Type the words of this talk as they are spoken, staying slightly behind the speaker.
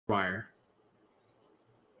wire.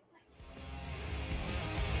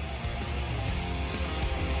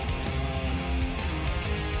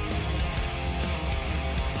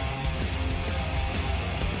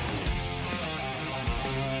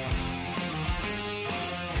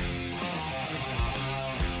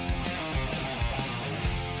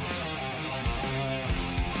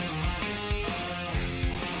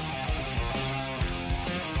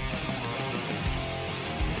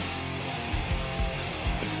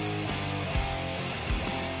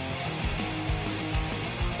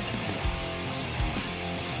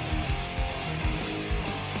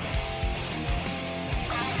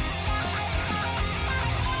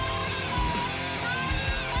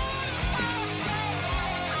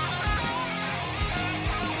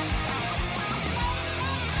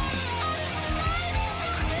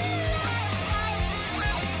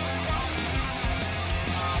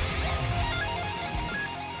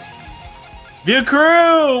 View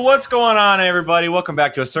crew, what's going on, everybody? Welcome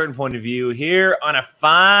back to A Certain Point of View here on a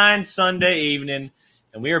fine Sunday evening,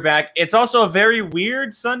 and we are back. It's also a very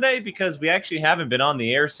weird Sunday because we actually haven't been on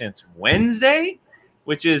the air since Wednesday,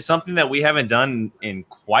 which is something that we haven't done in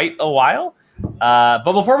quite a while.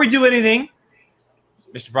 But before we do anything,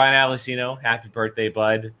 Mr. Brian Avellino, happy birthday,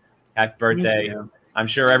 bud. Happy birthday. I'm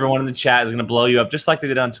sure everyone in the chat is going to blow you up just like they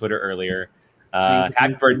did on Twitter earlier.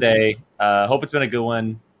 Happy birthday. Hope it's been a good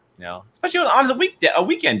one. You know, especially on a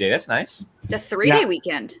weekend day. That's nice. It's a 3-day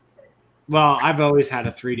weekend. Well, I've always had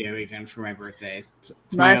a 3-day weekend for my birthday. It's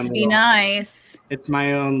Must be nice. It's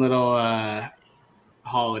my own little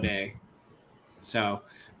holiday. So,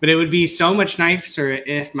 but it would be so much nicer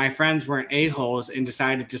if my friends weren't a-holes and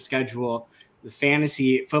decided to schedule the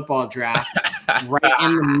fantasy football draft right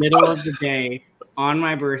in the middle of the day on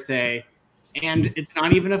my birthday. And it's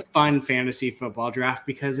not even a fun fantasy football draft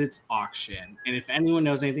because it's auction. And if anyone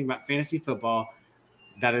knows anything about fantasy football,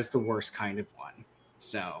 that is the worst kind of one.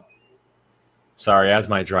 So, sorry, as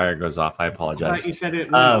my dryer goes off, I apologize. I thought you said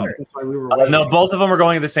it. No, both of them were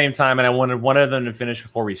going at the same time, and I wanted one of them to finish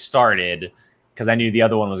before we started because I knew the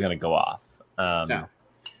other one was going to go off. No.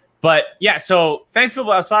 But yeah, so fantasy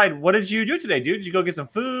football outside. What did you do today, dude? Did you go get some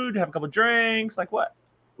food, have a couple drinks, like what?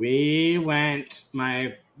 We went.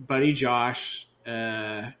 My buddy Josh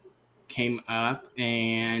came up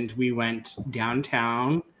and we went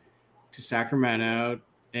downtown to Sacramento,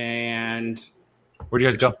 and where'd you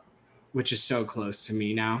guys go? Which is so close to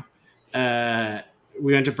me now.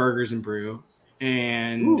 We went to Burgers and Brew,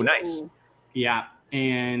 and ooh, nice. Yeah,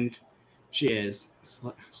 and she is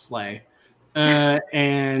slay.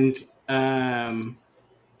 And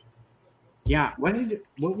yeah, what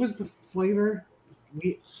was the flavor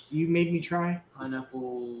you made me try?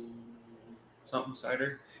 Pineapple something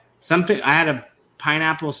cider. Something. I had a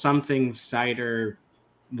pineapple something cider,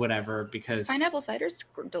 whatever, because pineapple cider's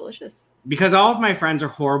delicious. Because all of my friends are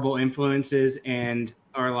horrible influences and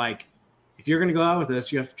are like, if you're gonna go out with us,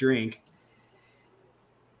 you have to drink.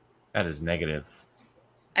 That is negative.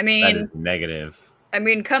 I mean, that is negative. I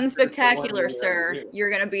mean, come spectacular, sir. You're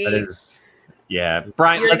gonna be. That is, yeah,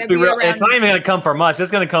 Brian. Let's be real. It's not even gonna come from us. It's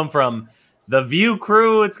gonna come from the View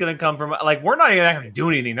crew. It's gonna come from we're not even gonna do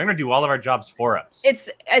anything. They're gonna do all of our jobs for us. It's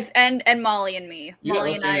and Molly and me.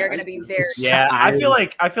 Molly and I are gonna be very. Yeah, I feel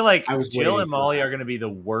like Jill and Molly are gonna be the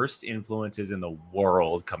worst influences in the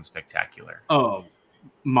world. Come spectacular. Oh,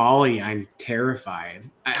 Molly, I'm terrified.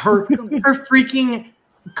 Her freaking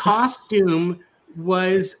costume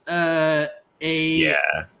was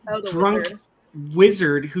drunk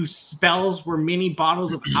wizard whose spells were mini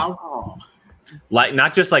bottles of alcohol. Like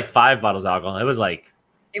not just like 5 bottles of alcohol. It was like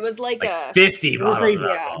a 50 bottles of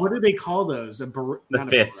alcohol. What do they call those? The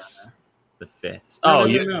fifths. The fifths. No,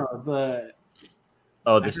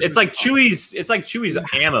 it's like Chewie's. It's like Chewie's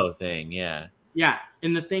ammo thing. Yeah. Yeah,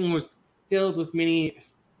 and the thing was filled with mini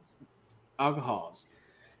alcohols.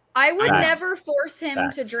 I would never force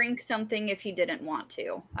him to drink something if he didn't want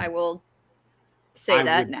to. I will say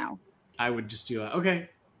now. I would just do it. Okay.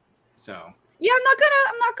 So. Yeah, I'm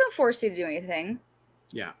not gonna force you to do anything.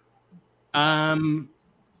 Yeah.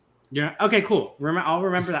 Yeah. Okay. Cool. I'll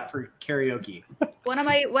remember that for karaoke. One of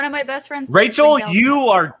my best friends. Rachel, you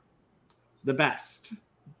are the best.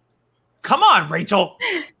 Come on, Rachel.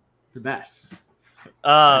 The best.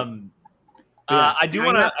 I do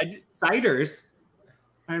want to ciders.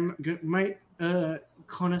 I'm my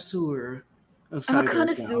connoisseur of ciders. I'm a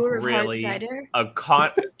connoisseur of hard cider.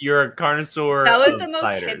 You're a connoisseur. That was the most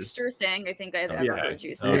ciders. Hipster thing I think I've ever heard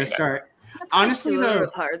you say. I'm gonna start. Honestly, though,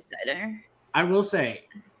 of hard cider. I will say,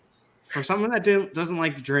 for someone that doesn't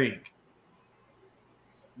like to drink,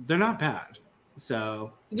 they're not bad.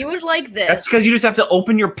 So you would like this. That's because you just have to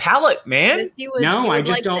open your palate, man. I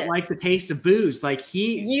just don't like the taste of booze. Like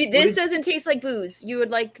this doesn't taste like booze. You would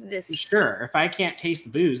like this. Sure. If I can't taste the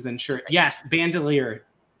booze, then sure. Yes, bandolier,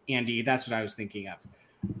 Andy. That's what I was thinking of.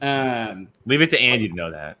 Leave it to Andy to know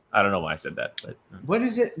that. I don't know why I said that, but what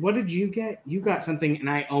is it? What did you get? You got something, and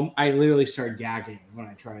I literally started gagging when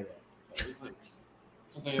I tried it. It's like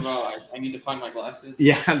something about I need to find my glasses.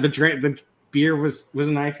 Yeah, the beer was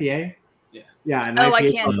an IPA. Yeah. I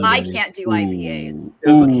can't do IPAs.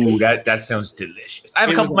 Ooh, that sounds delicious. I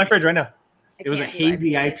have a couple in my fridge right now. It was a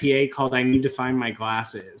hazy IPA called "I Need to Find My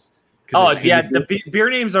Glasses." Oh yeah, the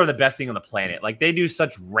beer names are the best thing on the planet. Like they do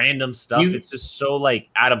such random stuff. It's just so like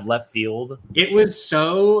out of left field. It was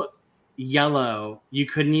so yellow you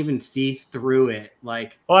couldn't even see through it.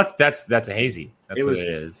 Like, well, that's a hazy. That's what it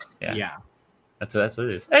is. Yeah. That's what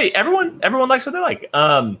it is. Hey, everyone likes what they like.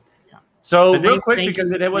 So real quick,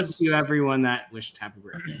 because it was to everyone that wished happy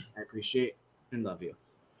birthday. I appreciate and love you.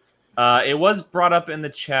 It was brought up in the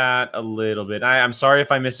chat a little bit. I'm sorry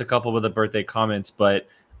if I missed a couple of the birthday comments, but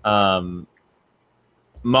Molly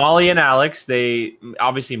and Alex,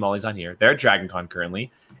 obviously Molly's on here. They're at DragonCon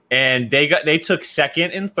currently, and they took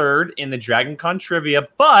second and third in the DragonCon trivia,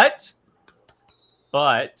 but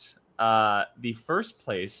the first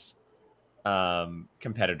place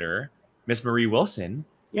competitor, Miss Marie Wilson.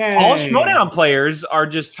 Yay. All Schmodown players are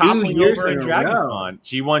just toppling over in DragonCon.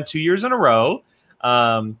 She won 2 years in a row.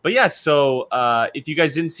 But yeah, so if you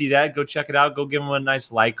guys didn't see that, go check it out. Go give them a nice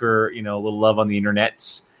like or a little love on the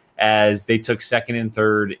internets as they took second and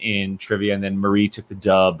third in trivia, and then Marie took the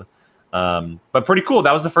dub. But pretty cool.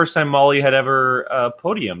 That was the first time Molly had ever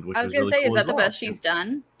podiumed. Which I was gonna really say, cool is that the best she's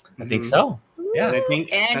done? I think so. Yeah, I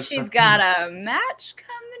think, and she's got a match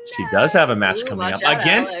coming. She does have a match coming up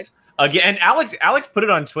against. Again, Alex put it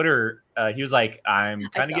on Twitter. He was like, "I'm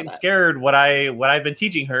kind of getting scared what I've been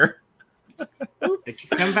teaching her." It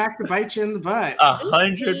can come back to bite you in the butt.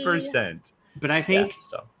 100%. But I think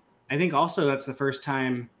also that's the first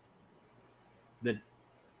time the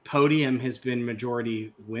podium has been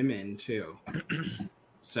majority women too.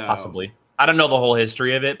 So possibly. I don't know the whole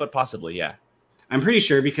history of it, but possibly, yeah. I'm pretty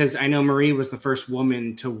sure because I know Marie was the first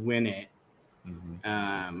woman to win it.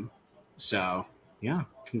 Mm-hmm. So yeah.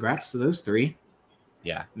 Congrats to those three.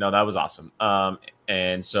 Yeah, no, that was awesome.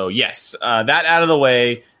 And so, yes, that out of the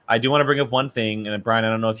way, I do want to bring up one thing. And Brian, I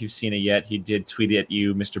don't know if you've seen it yet. He did tweet at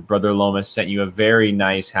you. Mr. Brother Lomis sent you a very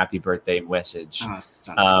nice happy birthday message.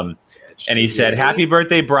 And he said, "Happy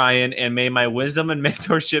birthday, Brian, and may my wisdom and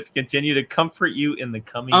mentorship continue to comfort you in the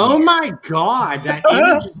coming year." My God, that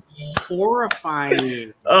image is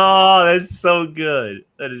horrifying. Oh, that's so good.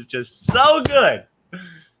 That is just so good.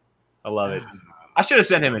 I love it. I should have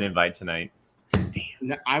sent him an invite tonight. Damn.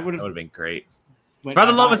 No, I would have. That would have been great.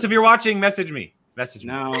 Brother Lomis, if you're watching, message me.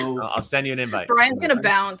 No. I'll send you an invite. Brian's going to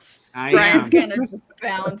bounce. Brian's going to just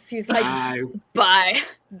bounce. He's like, bye.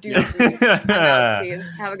 Deuces.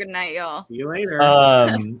 Have a good night, y'all. See you later. All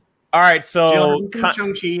right, so.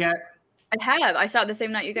 Chung-Chi yet? I have. I saw it the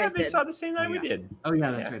same night you guys did. I saw the same night we did. Oh,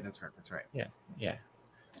 yeah, that's right. Yeah.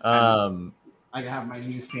 I have my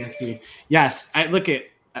new fancy. Yes, I look at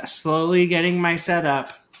slowly getting my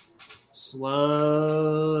setup.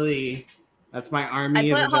 Slowly. That's my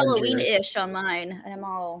army of Avengers. I put Halloween-ish on mine, and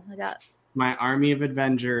I got my army of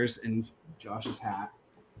Avengers and Josh's hat.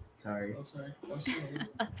 Sorry. Oh, sorry.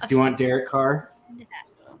 Do you want Derek Carr? Yeah.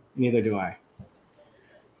 Neither do I.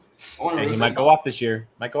 He might go off this year.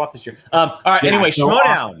 All right. Anyway,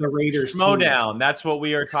 Schmodown. The Raiders. Schmodown. That's what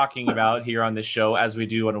we are talking about here on this show, as we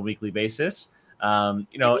do on a weekly basis.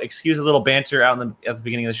 Excuse a little banter out at the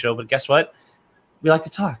beginning of the show, but guess what? We like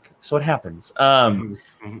to talk. So what happens?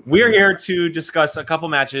 We are here to discuss a couple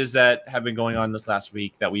matches that have been going on this last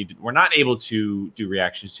week that we were not able to do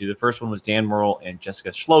reactions to. The first one was Dan Murrell and Jessica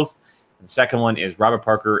Schloth. And the second one is Robert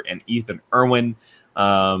Parker and Ethan Irwin.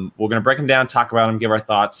 We're going to break them down, talk about them, give our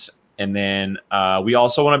thoughts. And then we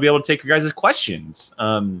also want to be able to take your guys' questions.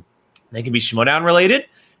 They can be Schmodown related.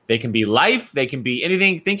 They can be life. They can be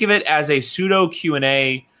anything. Think of it as a pseudo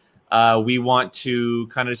Q&A. We want to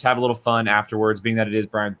kind of just have a little fun afterwards, being that it is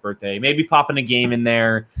Brian's birthday. Maybe pop in a game in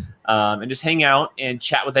there and just hang out and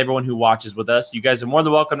chat with everyone who watches with us. You guys are more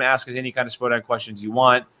than welcome to ask us any kind of Schmodown questions you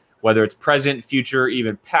want, whether it's present, future,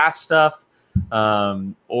 even past stuff,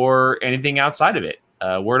 or anything outside of it.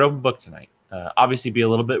 We're an open book tonight. Obviously, be a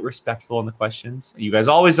little bit respectful in the questions. You guys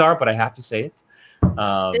always are, but I have to say it.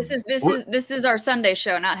 This is our Sunday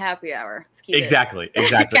show, not happy hour. Exactly.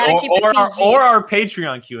 or our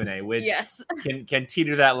Patreon Q&A, which can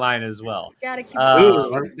teeter that line as well. Gotta keep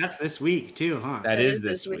it that's this week too, huh? That is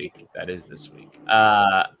this week. That is this week.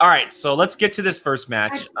 All right, so let's get to this first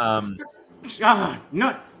match. No,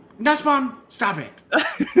 Spawn, stop it.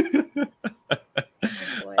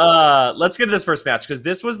 Let's get to this first match because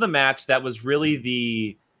this was the match that was really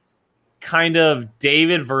the kind of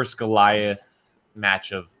David versus Goliath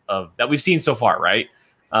match of that we've seen so far, right?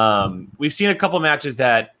 We've seen a couple matches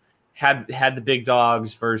that had the big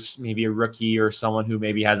dogs versus maybe a rookie or someone who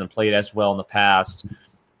maybe hasn't played as well in the past.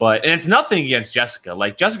 And it's nothing against Jessica.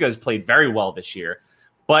 Like, Jessica has played very well this year,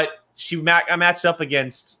 but she matched up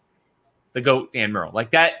against the GOAT Dan Murrell.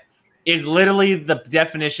 Like, that is literally the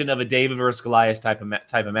definition of a David versus Goliath type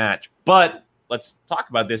of match. But let's talk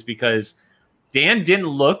about this because Dan didn't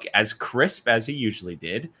look as crisp as he usually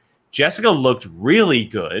did. Jessica looked really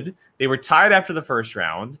good. They were tied after the first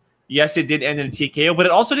round. Yes, it did end in a TKO, but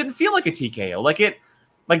it also didn't feel like a TKO.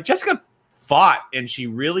 Like Jessica fought, and she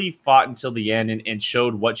really fought until the end and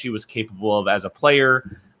showed what she was capable of as a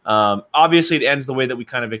player. Obviously, it ends the way that we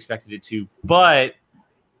kind of expected it to, but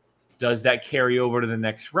does that carry over to the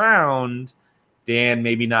next round? Dan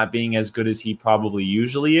maybe not being as good as he probably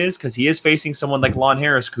usually is because he is facing someone like Lon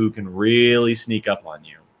Harris who can really sneak up on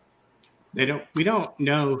you. We don't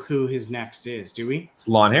know who his next is, do we? It's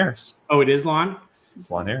Lon Harris. Oh, it is Lon? It's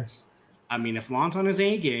Lon Harris. I mean, if Lon's on his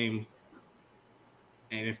A game,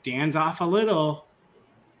 and if Dan's off a little,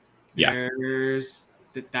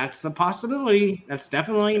 that's a possibility. That's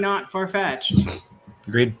definitely not far-fetched.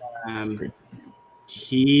 Agreed.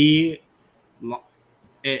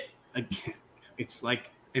 It's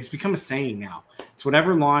like it's become a saying now. It's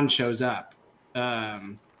whatever Lon shows up.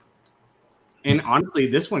 And honestly,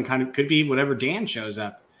 this one kind of could be whatever Dan shows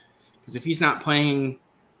up. Because if he's not playing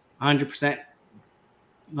 100%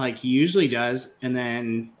 like he usually does, and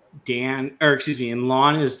then and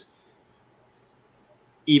Lon is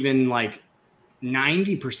even like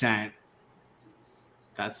 90%,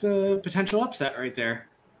 that's a potential upset right there.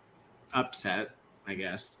 Upset, I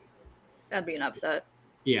guess. That'd be an upset.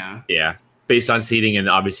 Yeah. Yeah. Based on seeding and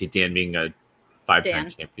obviously Dan being a 5-time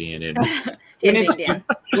champion. And when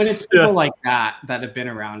it's people like that have been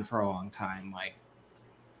around for a long time, like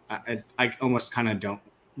I almost kind of don't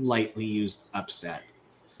lightly use upset.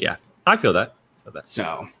 Yeah, I feel that.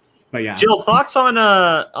 So, but yeah. Jill, thoughts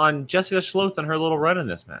on Jessica Schloth and her little run in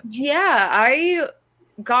this match? Yeah, I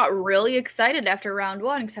got really excited after round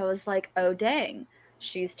one because I was like, oh dang,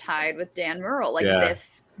 she's tied with Dan Murrell. Like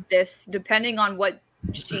this depending on what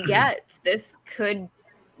she gets, this could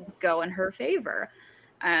go in her favor.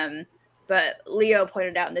 But Leo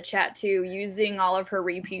pointed out in the chat too, using all of her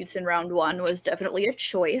repeats in round one was definitely a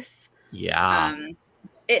choice. Yeah.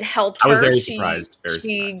 It helped her. I was very surprised.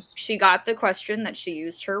 She got the question that she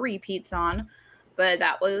used her repeats on, but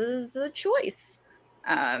that was a choice.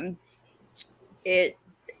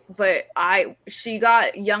 She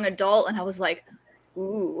got young adult, and I was like,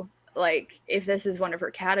 ooh, like if this is one of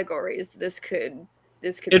her categories, this could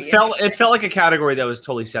it felt like a category that was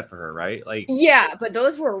totally set for her, right? Like, yeah, but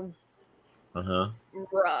those were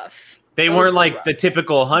rough. They weren't like the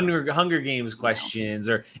typical Hunger Games questions,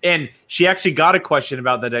 and she actually got a question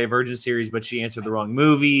about the Divergent series, but she answered the wrong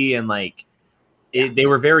movie, and they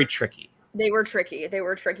were very tricky. They were tricky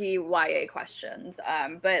YA questions.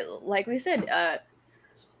 But like we said,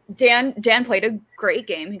 Dan played a great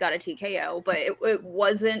game. He got a TKO, but it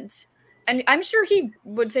wasn't. And I'm sure he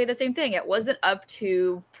would say the same thing. It wasn't up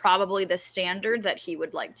to probably the standard that he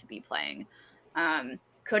would like to be playing.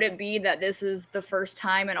 Could it be that this is the first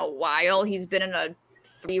time in a while he's been in a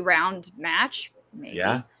 3-round match? Maybe.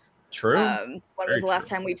 Yeah, true. When was the last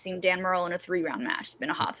time we've seen Dan Murrell in a 3-round match? It's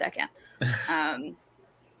been a hot second.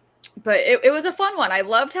 But it was a fun one. I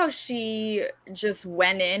loved how she just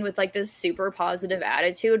went in with like this super positive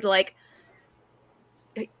attitude. Like,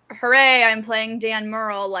 hooray, I'm playing Dan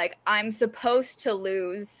Murrell. Like, I'm supposed to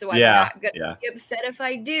lose, so I'm not going to be upset if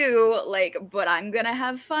I do. Like, but I'm going to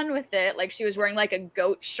have fun with it. Like, she was wearing like a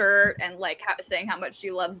goat shirt and like saying how much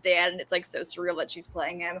she loves Dan. And it's like so surreal that she's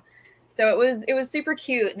playing him. So it was super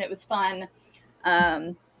cute and it was fun.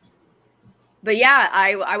 But yeah,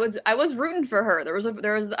 I was rooting for her.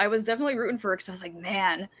 I was definitely rooting for her because I was like,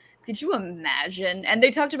 man, could you imagine? And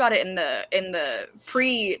they talked about it in the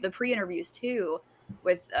pre-interviews too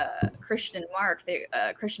with Christian and Mark.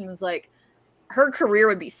 Christian was like, her career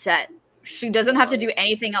would be set. She doesn't have to do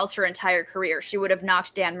anything else her entire career. She would have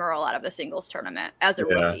knocked Dan Murrell out of the singles tournament as a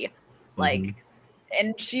rookie. Like,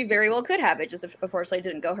 and she very well could have. It just unfortunately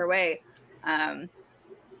didn't go her way.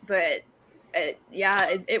 But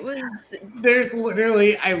It was. There's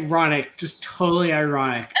literally ironic, just totally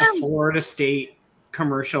ironic, a Florida State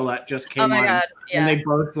commercial that just came on. Oh my God. Yeah. And they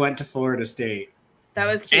both went to Florida State. That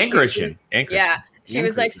was cute. And Christian. Yeah. She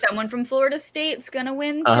was like, someone from Florida State's going to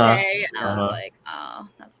win today. And I was like, oh,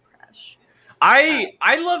 that's fresh. I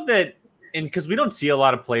love that. And because we don't see a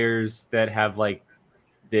lot of players that have like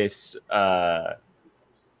this like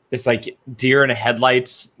deer in the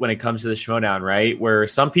headlights when it comes to the Schmodown, right? Where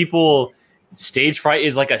some people, stage fright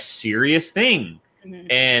is like a serious thing. Mm-hmm.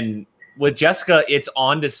 And with Jessica, it's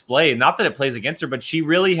on display. Not that it plays against her, but she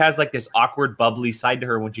really has like this awkward, bubbly side to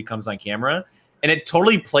her when she comes on camera. And it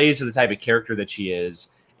totally plays to the type of character that she is.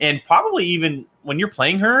 And probably even when you're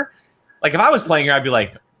playing her, like if I was playing her, I'd be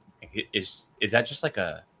like, is that just like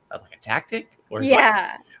a tactic? Or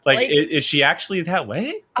is she actually that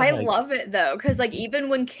way? I love it though, because like even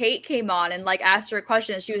when Kate came on and like asked her a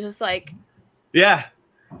question, she was just like,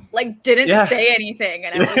 didn't say anything,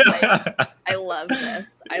 and I was like, I love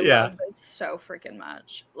this. I love this so freaking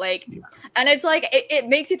much. And it's like it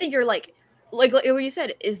makes you think you're like what you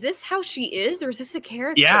said. Is this how she is? Or is this a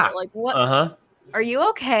character? Yeah. Like what? Are you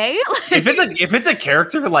okay? if it's a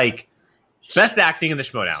character, like best acting in the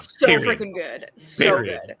Schmodown. So freaking good. So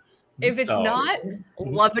good. If it's not,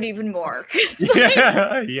 love it even more.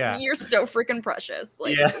 You're so freaking precious.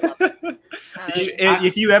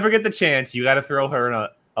 If you ever get the chance, you got to throw her in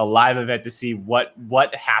a live event to see what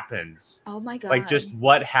happens. Oh my God. Like just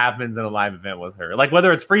what happens in a live event with her. Like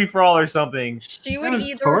whether it's free for all or something. She would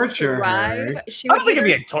either torture thrive. her. I don't think it'd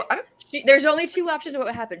be a torture. There's only two options of what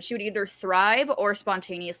would happen. She would either thrive or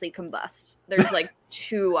spontaneously combust. There's like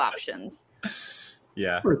two options.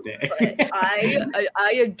 Yeah. But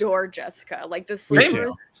I adore Jessica. Like the Sleeper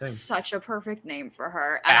is such a perfect name for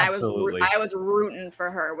her. And Absolutely. I was rooting for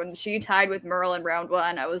her. When she tied with Merle in round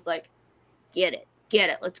 1, I was like, get it,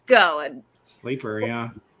 let's go. And Sleeper, yeah.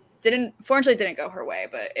 Fortunately didn't go her way,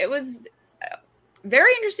 but it was a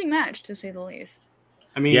very interesting match to say the least.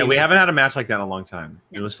 I mean, we haven't had a match like that in a long time.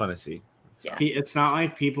 It was fun to see. So. It's not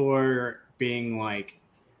like people are being like,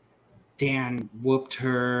 Dan whooped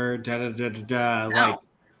her, da-da-da-da-da. No. Like,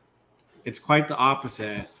 it's quite the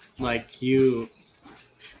opposite. Like, you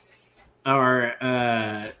are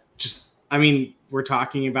we're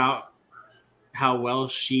talking about how well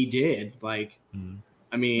she did. Like,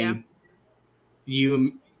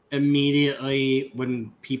 you immediately,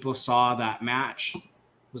 when people saw that match,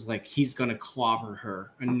 was like, he's going to clobber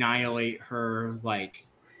her, annihilate her, like,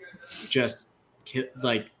 just,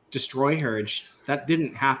 like, destroy her. And that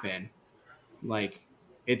didn't happen. Like,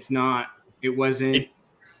 it wasn't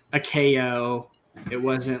a KO. It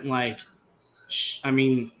wasn't like, she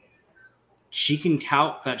can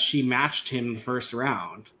tout that she matched him the first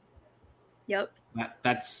round. Yep. It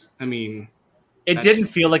didn't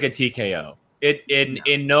feel like a TKO.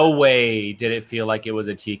 In no way did it feel like it was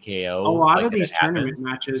a TKO. A lot of these tournament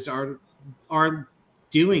matches are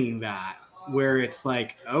doing that, where it's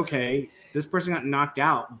like, okay, this person got knocked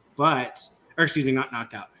out, not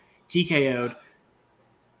knocked out, TKO'd,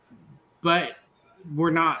 but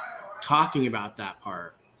we're not talking about that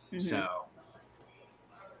part. Mm-hmm. So,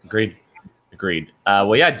 agreed.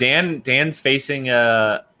 Dan's facing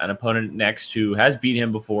an opponent next who has beat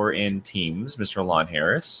him before in teams, Mr. Lon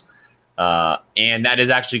Harris, and that is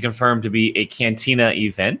actually confirmed to be a Cantina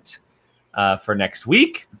event for next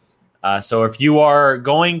week. So if you are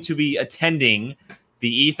going to be attending the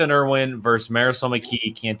Ethan Irwin versus Marisol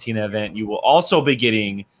McKee Cantina event, you will also be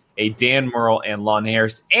getting a Dan Merle and Lon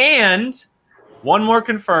Harris, and one more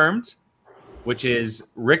confirmed, which is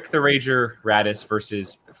Rick the Rager Radis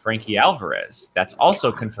versus Frankie Alvarez. That's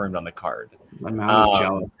also confirmed on the card. Amount of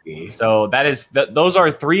jealousy. So that is those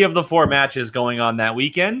are 3 of the 4 matches going on that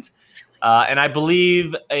weekend, and I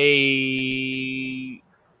believe I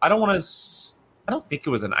don't think it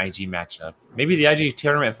was an IG matchup. Maybe the IG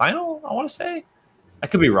tournament final. I want to say. I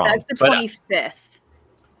could be wrong. That's the 25th.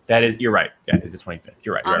 You're right. Yeah, it's the 25th.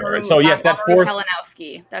 You're right. So yes, that fourth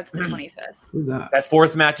Kalinowski. That's the 25th. Who's that? That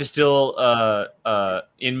 4th match is still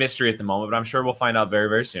in mystery at the moment, but I'm sure we'll find out very,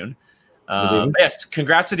 very soon. Yes,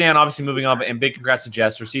 congrats to Dan, obviously moving on, and big congrats to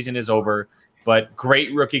Jess. Her season is over, but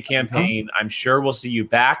great rookie campaign. I'm sure we'll see you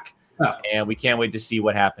back, and we can't wait to see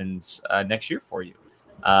what happens next year for you.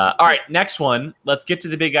 All right, next one. Let's get to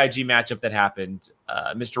the big IG matchup that happened.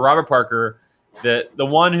 Mr. Robert Parker, the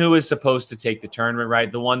one who is supposed to take the tournament, right?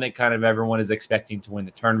 The one that kind of everyone is expecting to win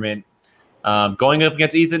the tournament. Going up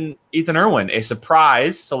against Ethan Irwin, a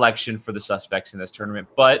surprise selection for the suspects in this tournament,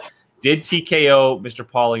 but did TKO Mr.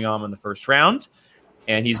 Pauliam in the first round,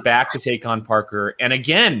 and he's back to take on Parker. And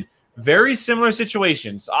again, very similar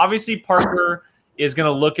situations. Obviously, Parker is going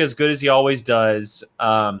to look as good as he always does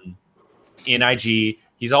in IG.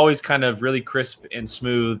 He's always kind of really crisp and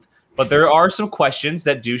smooth, but there are some questions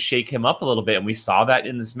that do shake him up a little bit, and we saw that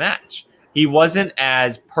in this match. He wasn't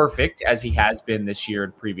as perfect as he has been this year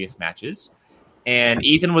in previous matches, and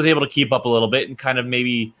Ethan was able to keep up a little bit and kind of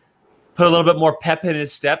maybe put a little bit more pep in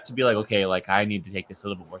his step to be like, okay, like I need to take this a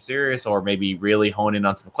little bit more serious, or maybe really hone in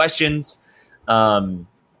on some questions.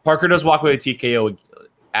 Parker does walk away with TKO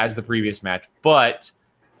as the previous match, but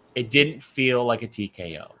it didn't feel like a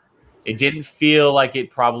TKO. It didn't feel like it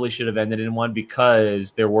probably should have ended in one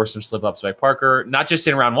because there were some slip-ups by Parker, not just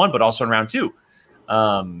in round one, but also in round two.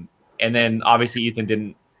 And then obviously Ethan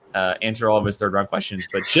didn't answer all of his third round questions.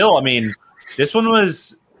 But Jill, I mean, this one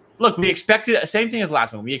was, look, we expected the same thing as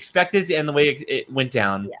last one. We expected it to end the way it went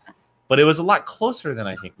down, but it was a lot closer than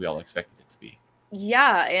I think we all expected it to be.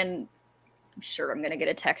 Yeah, and I'm sure I'm going to get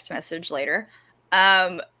a text message later.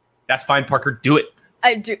 That's fine, Parker. Do it.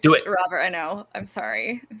 I do it, Robert. I know. I'm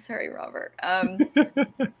sorry, Robert.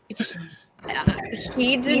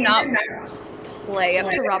 He did not play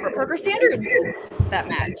up to Robert Parker standards that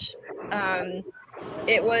match.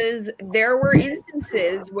 There were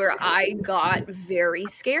instances where I got very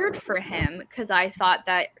scared for him because I thought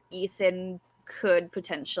that Ethan could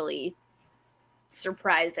potentially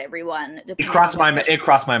surprise everyone. It crossed my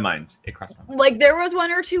mind. Like there was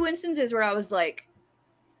one or two instances where I was like,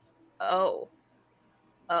 oh.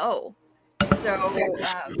 So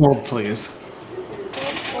hold please.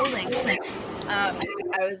 Holding.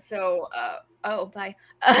 I was so bye.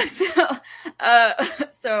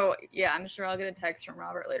 So yeah, I'm sure I'll get a text from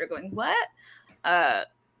Robert later going, what?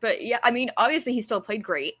 But yeah, I mean, obviously he still played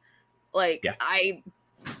great. Like I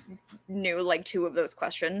knew like two of those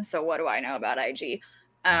questions, so what do I know about IG?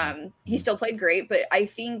 He still played great, but I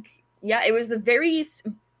think it was the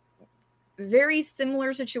very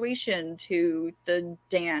similar situation to the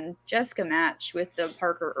Dan Jessica match with the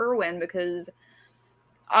Parker Irwin, because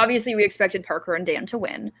obviously we expected Parker and Dan to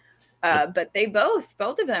win, but they both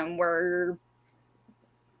of them were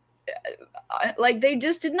like, they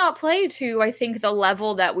just did not play to, I think, the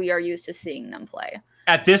level that we are used to seeing them play.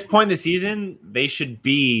 At this point in the season, it should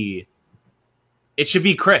be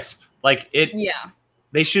crisp. Like it. Yeah.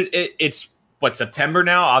 They should. It's what, September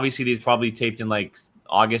now? Obviously, these probably taped in like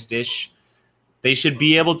August-ish. They should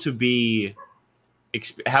be able to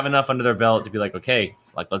have enough under their belt to be like, okay,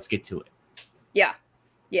 like let's get to it. Yeah,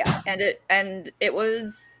 and it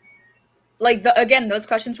was like again, those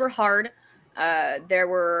questions were hard. There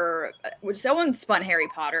were someone spun Harry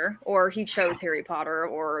Potter, or he chose Harry Potter,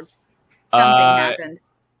 or something happened.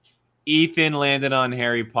 Ethan landed on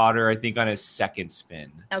Harry Potter, I think, on his second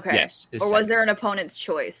spin. Okay. Yes. Or was there an opponent's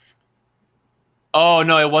choice? Oh,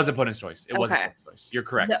 no, it was opponent's choice. It was opponent's choice. You're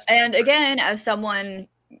correct. And again, as someone,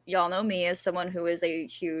 y'all know me, as someone who is a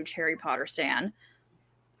huge Harry Potter stan,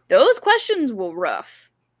 those questions were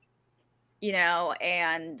rough,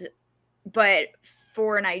 but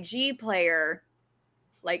for an IG player,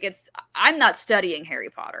 like I'm not studying Harry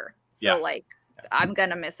Potter. So I'm going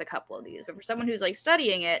to miss a couple of these. But for someone who's like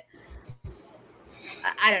studying it,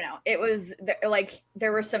 I don't know. It was like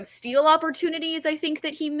there were some steal opportunities I think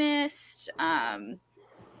that he missed.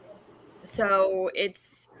 So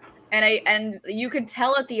it's and you could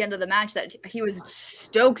tell at the end of the match that he was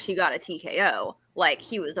stoked he got a TKO. Like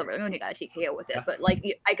he was over the moon he got a TKO with it. But like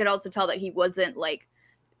I could also tell that he wasn't like,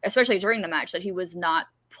 especially during the match, that he was not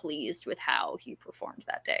pleased with how he performed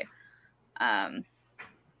that day.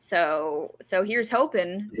 So here's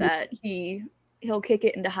hoping that he'll kick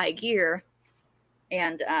it into high gear.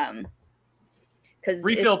 And because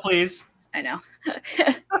refill, please. I know.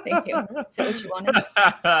 Thank you. Is that what you wanted?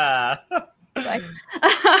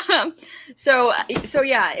 So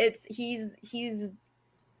yeah, he's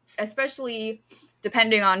especially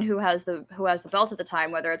depending on who has the belt at the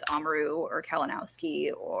time, whether it's Amaru or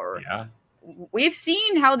Kalinowski or we've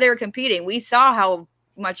seen how they're competing. We saw how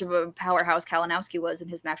much of a powerhouse Kalinowski was in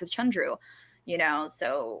his match with Chundru,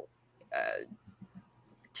 so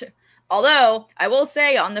although I will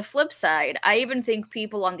say on the flip side, I even think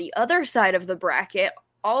people on the other side of the bracket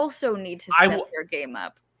also need to step their game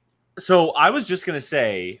up. So I was just going to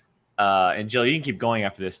say, and Jill, you can keep going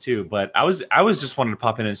after this too, but I was just wanting to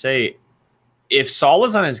pop in and say, if Saul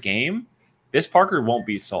is on his game, this Parker won't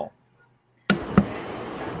beat Saul.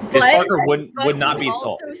 This Parker would not beat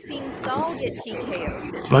Saul. I've also seen Saul get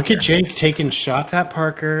TKO'd. Look at Jake taking shots at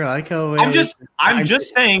Parker. I like how I'm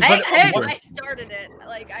just saying. But I started it.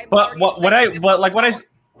 What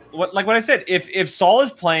I said. If Saul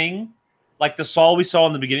is playing like the Saul we saw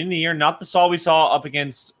in the beginning of the year, not the Saul we saw up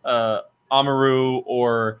against Amaru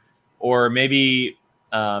or maybe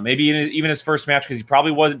maybe even his first match, because he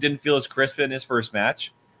probably didn't feel as crisp in his first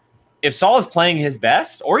match. If Saul is playing his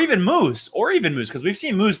best, or even Moose, because we've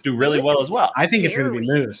seen Moose do really well as well. I think it's going to be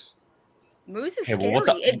Moose. Moose is Okay, well,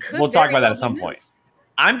 scary. we'll talk about that at some point.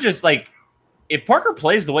 I'm just like, if Parker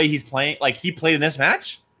plays the way he's playing, like he played in this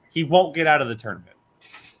match, he won't get out of the tournament.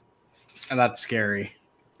 And that's scary.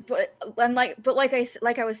 But like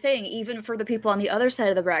I was saying, even for the people on the other side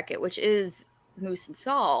of the bracket, which is Moose and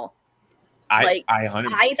Saul, I think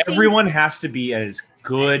everyone has to be as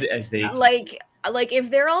good as they can. Like if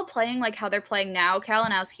they're all playing like how they're playing now,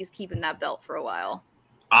 Kalinowski's keeping that belt for a while.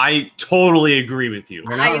 I totally agree with you.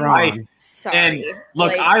 I'm sorry. And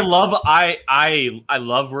look, I love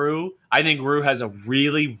Rue. I think Rue has a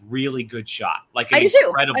really, really good shot. Like an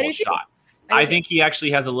incredible shot. I think he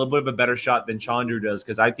actually has a little bit of a better shot than Chandru does,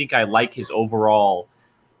 because I think I like his overall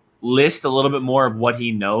list a little bit more of what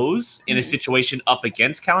he knows in a situation up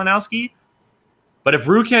against Kalinowski. But if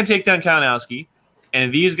Rue can't take down Kalinowski,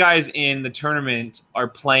 and these guys in the tournament are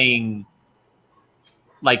playing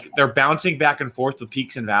like they're bouncing back and forth with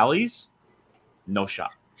peaks and valleys, no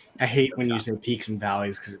shot. I hate when you say peaks and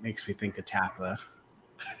valleys because it makes me think of Tappa.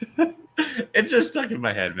 It just stuck in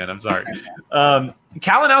my head, man. I'm sorry.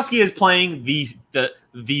 Kalinowski is playing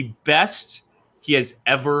the best he has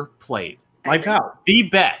ever played. Lights out. The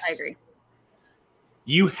best. I agree.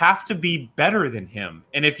 You have to be better than him.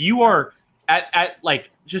 And if you are at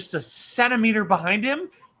like just a centimeter behind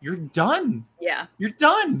him, you're done. Yeah. You're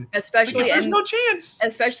done. Especially there's no chance.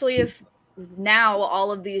 Especially if now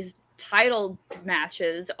all of these title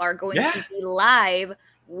matches are going to be live.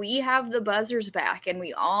 We have the buzzers back, and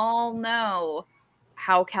we all know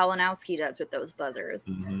how Kalinowski does with those buzzers.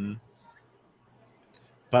 Mm-hmm.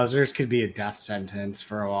 Buzzers could be a death sentence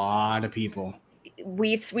for a lot of people.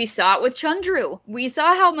 We saw it with Chandru. We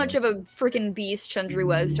saw how much of a freaking beast Chandru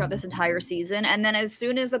was throughout this entire season, and then as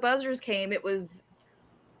soon as the buzzers came, it was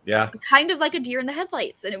kind of like a deer in the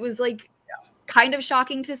headlights, and it was like kind of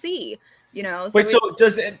shocking to see. You know. So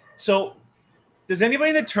does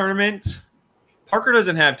anybody in the tournament? Parker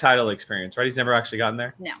doesn't have title experience, right? He's never actually gotten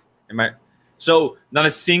there? No. So not a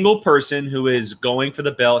single person who is going for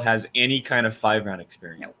the belt has any kind of 5-round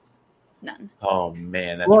experience? Nope. None. Oh,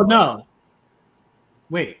 man. No.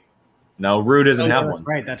 Wait. No, Rue doesn't have one.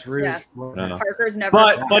 Right, that's Rue's. Yeah. No. Parker's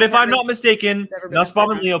never. But if I'm not mistaken,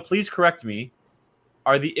 Nussbaum and a Leo, please correct me.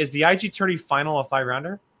 Is the IG tourney final a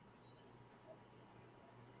 5-rounder?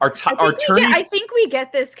 I think we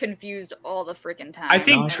get this confused all the freaking time. I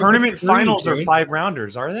think tournament finals are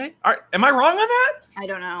 5-rounders, are they? Am I wrong on that? I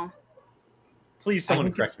don't know. Please,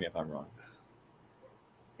 someone correct me if I'm wrong.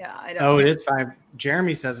 Yeah, I don't know. It is 5.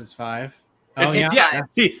 Jeremy says it's 5.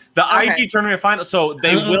 See, the IG tournament final, so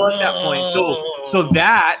they will at that point. So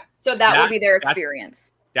that will be their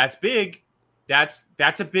experience. That's big. That's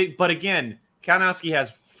a big. But again, Kalinowski has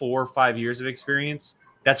 4 or 5 years of experience.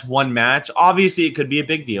 That's one match. Obviously, it could be a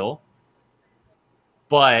big deal.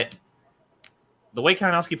 But the way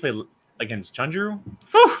Kalinowski played against Chandru,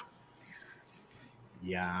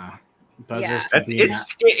 yeah, buzzers.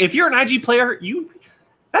 If you're an IG player,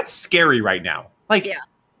 that's scary right now.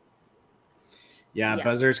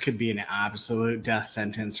 Buzzers could be an absolute death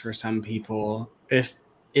sentence for some people if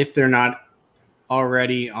they're not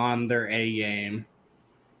already on their A game.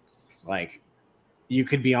 Like, you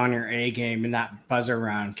could be on your A game and that buzzer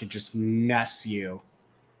round could just mess you.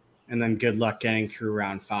 And then good luck getting through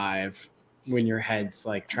round 5 when your head's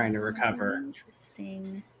like trying to recover.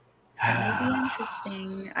 Interesting. It's gonna be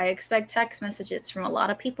interesting. I expect text messages from a lot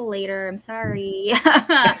of people later. I'm sorry. All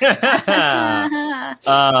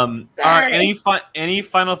right. Any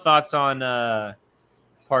final thoughts on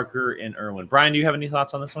Parker and Irwin? Brian, do you have any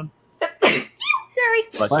thoughts on this one? Sorry.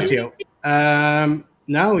 Bless you. No,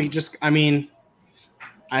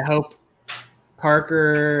 I hope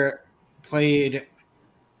Parker played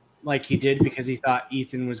like he did because he thought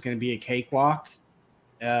Ethan was going to be a cakewalk.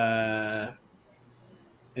 And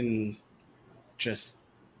just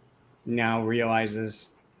now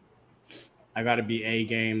realizes I got to be A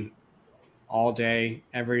game all day,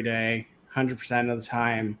 every day, 100% of the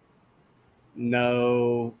time.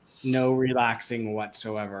 No relaxing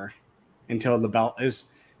whatsoever until the belt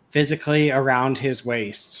is physically around his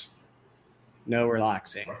waist. No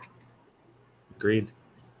relaxing. Agreed.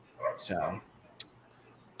 So.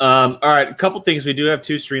 All right, a couple things. We do have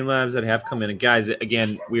 2 Streamlabs that have come in. And guys,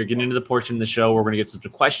 again, we are getting into the portion of the show where we're going to get some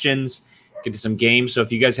questions, get to some games. So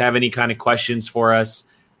if you guys have any kind of questions for us,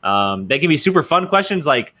 they can be super fun questions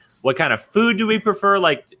like what kind of food do we prefer?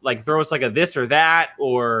 Like throw us like a this or that,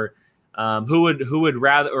 or who would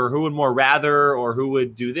rather, or who would more rather, or who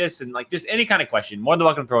would do this, and like just any kind of question. More than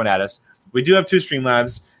welcome to throw it at us. We do have 2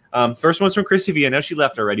 Streamlabs. First one's from Chrissy V. I know she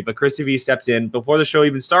left already, but Chrissy V stepped in before the show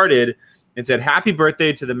even started and said, "Happy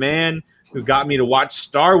birthday to the man who got me to watch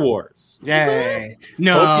Star Wars. Yay. Hope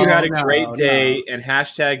you had a great day and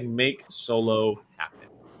hashtag make solo happen."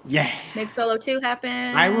 Yeah. Make Solo 2 happen.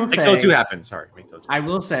 I will Make say, Solo 2 happen. Sorry. Make Solo 2. I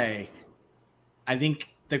will say, I think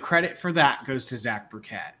the credit for that goes to Zach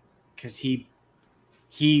Burkett because he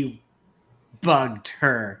bugged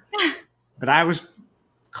her, but I was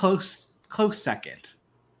close second.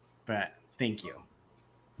 But thank you.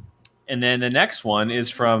 And then the next one is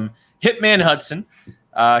from Hitman Hudson.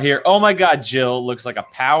 Here, oh my God, Jill looks like a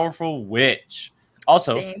powerful witch.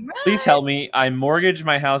 Also, Damn right. please help me. I mortgaged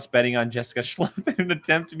my house betting on Jessica Schlupp in an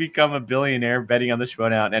attempt to become a billionaire betting on the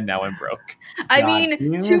Schmodown, and now I'm broke. I God,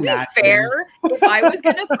 mean, to be fair, if I was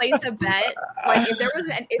gonna place a bet, like if there was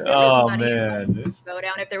money in the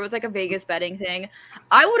Schmodown, if there was like a Vegas betting thing,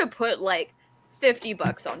 I would have put like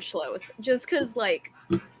 $50 on Schloth, just because like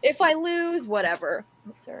if I lose, whatever.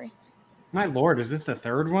 Oops, sorry. My Lord, is this the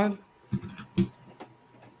third one?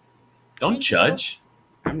 Don't Thank judge.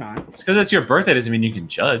 I'm not. Just because it's your birthday doesn't mean you can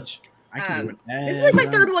judge. I can do it. This is like my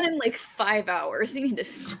third one in like 5 hours. You need to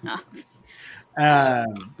stop.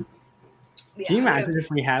 Can Yeah, you imagine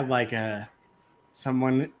if we had like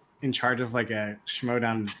someone in charge of like a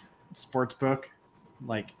Schmodown sports book?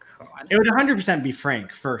 Like, God. it would 100% be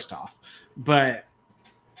Frank first off, but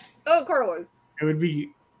Oh, Carlo. it would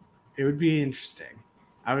be interesting.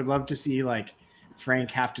 I would love to see like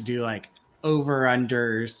Frank have to do like over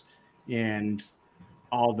unders and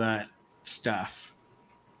all that stuff.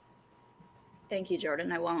 Thank you,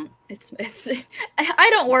 Jordan. I won't. It's. I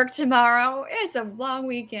don't work tomorrow. It's a long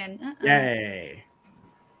weekend. Yay.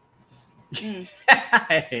 Mm.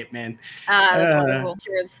 Hey, man. That's wonderful.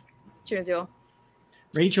 Cheers, y'all.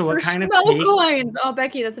 Rachel, what For kind of Schmo cake? coins? Oh,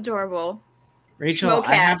 Becky, that's adorable. Rachel, Schmo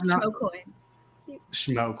I have cash, not Schmo coins.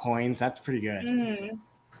 Schmo coins. That's pretty good. Mm.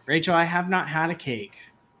 Rachel, I have not had a cake.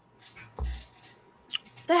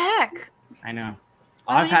 The heck? I know.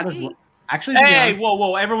 Why All I've had don't is you eat? actually. to be Hey, honest-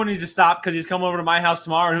 whoa. Everyone needs to stop because he's coming over to my house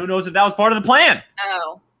tomorrow, and who knows if that was part of the plan.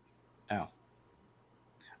 Oh.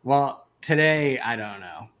 Well, today I don't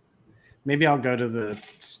know. Maybe I'll go to the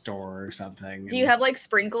store or something. Do you have like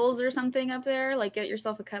sprinkles or something up there? Like get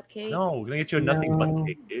yourself a cupcake? No, we're going to get you a nothing No. but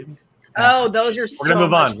cake, dude. Oh, those are We're going to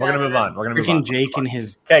move on. We're going to move on. We're going to move Freaking on. Jake and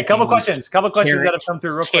his Okay, couple questions Carrot- that have come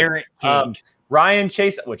through real quick. carrot cake. Ryan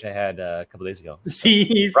Chase, which I had a couple days ago.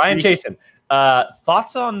 See, Ryan Chasen,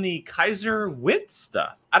 thoughts on the Kaiser Witt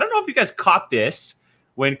stuff? I don't know if you guys caught this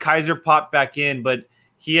when Kaiser popped back in, but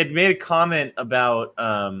he had made a comment about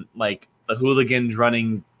like the hooligans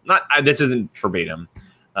running. This isn't verbatim,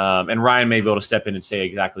 and Ryan may be able to step in and say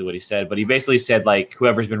exactly what he said, but he basically said like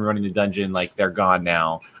whoever's been running the dungeon, like they're gone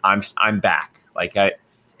now. I'm back,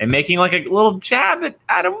 and making like a little jab at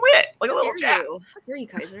Adam Witt, like a little jab. How dare you,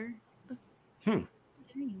 Kaiser? Hmm. How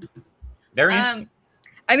dare you? Very interesting.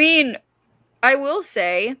 I mean, I will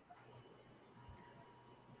say,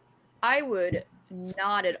 I would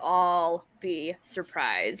not at all be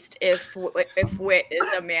surprised if Witt is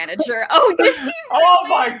a manager. Oh, did he? Oh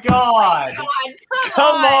my God!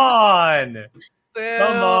 Come on!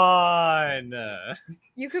 Come on!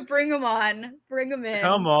 You could bring him on. Bring him in.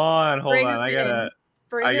 Come on! Hold Bring on! him I in.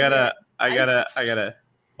 Bring gotta. him in. I gotta.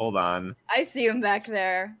 Hold on. I see him back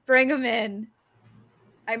there. Bring him in.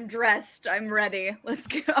 I'm dressed. I'm ready. Let's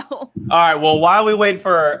go. All right. Well, while we wait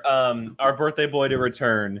for our birthday boy to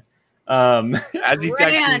return, as he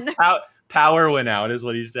texted me, power went out, is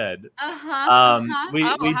what he said. We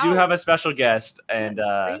do have a special guest, and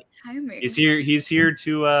great timing. he's here. He's here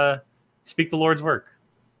to speak the Lord's work,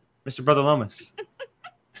 Mr. Brother Lomis.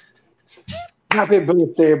 Happy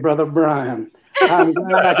birthday, Brother Brian. I'm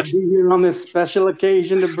glad I could be here on this special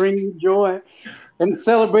occasion to bring you joy and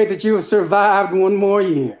celebrate that you have survived one more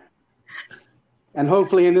year. And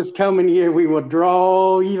hopefully in this coming year, we will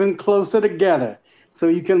draw even closer together so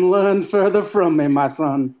you can learn further from me, my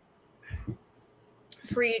son.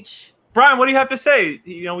 Preach. Brian, what do you have to say?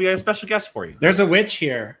 We have a special guest for you. There's a witch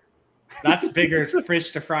here. That's bigger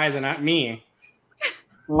fish to fry than me.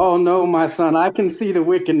 Oh, no, my son, I can see the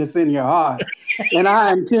wickedness in your heart, and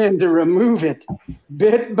I intend to remove it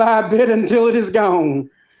bit by bit until it is gone.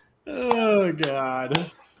 Oh, God.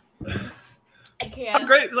 I can't. How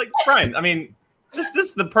great! Like Brian, I mean, this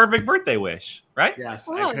is the perfect birthday wish, right? Yes,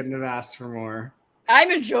 Oh. I couldn't have asked for more. I'm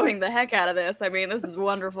enjoying the heck out of this. I mean, this is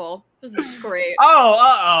wonderful. This is great.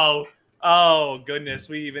 Oh, goodness.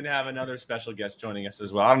 We even have another special guest joining us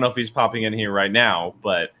as well. I don't know if he's popping in here right now,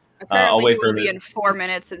 but Apparently, I'll wait he for will a be minute. in 4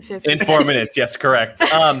 minutes and 50 In 4 minutes. Yes, correct.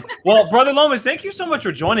 Well, Brother Lomis, thank you so much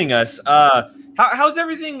for joining us. How How's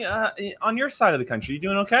everything on your side of the country? You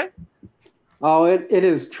doing okay? Oh, it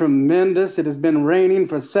is tremendous. It has been raining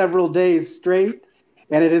for several days straight,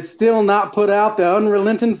 and it has still not put out the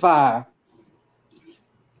unrelenting fire.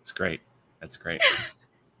 That's great. That's great.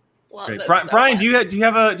 Love Great. this Brian, so Brian much. do you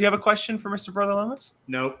have a question for Mr. Brother Lomis?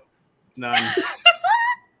 Nope. None.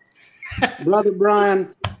 Brother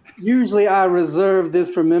Brian, usually I reserve this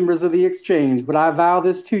for members of the exchange, but I vow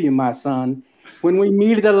this to you, my son. When we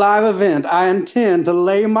meet at a live event, I intend to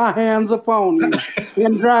lay my hands upon you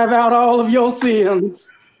and drive out all of your sins.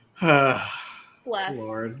 Bless.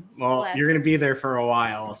 Lord. Well, Bless. you're going to be there for a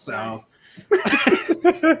while, so. Bless.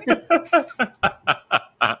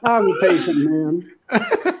 I'm a patient man.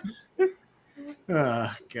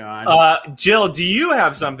 Oh, God. Jill, do you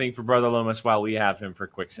have something for Brother Lomis while we have him for a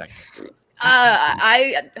quick second?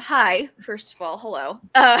 Hi, first of all, hello.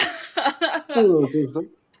 Hello, sister.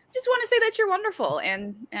 Just want to say that you're wonderful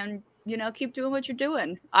and you know, keep doing what you're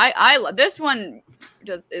doing. I this one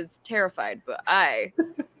just is terrified, but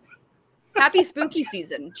happy spooky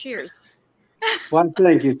season. Cheers. Well,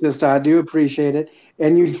 thank you, sister. I do appreciate it.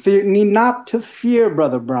 And you need not to fear,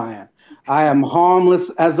 Brother Brian. I am harmless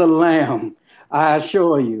as a lamb, I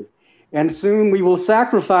assure you. And soon we will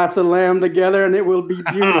sacrifice a lamb together, and it will be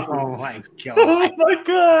beautiful. Oh, my God. Oh my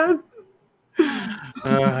God.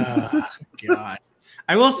 Oh, God.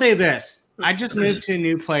 I will say this. I just moved to a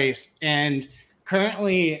new place, and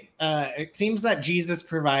currently it seems that Jesus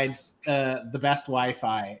provides the best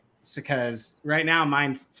Wi-Fi because right now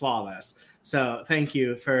mine's flawless. So thank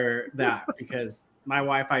you for that because my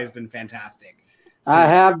Wi-Fi has been fantastic. I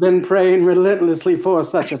have been praying relentlessly for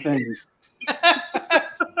such a thing.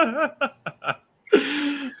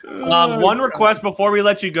 One request before we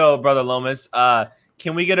let you go, Brother Lomis.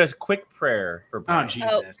 Can we get a quick prayer for Oh, Brian?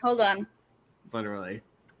 Jesus. Oh, hold on. Literally.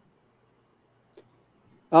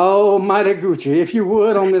 Oh, mighty Gucci, if you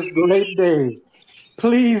would on this great day,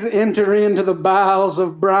 please enter into the bowels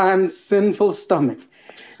of Brian's sinful stomach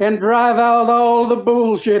and drive out all the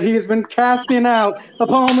bullshit he has been casting out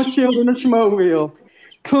upon the children of Schmoville.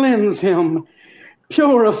 Cleanse him,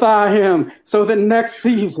 purify him, so that next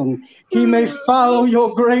season he may follow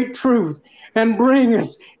your great truth and bring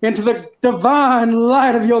us into the divine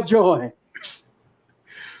light of your joy.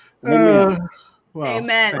 Amen. Well,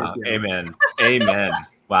 Amen. thank you. Amen. Amen.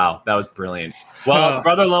 Wow, that was brilliant. Well,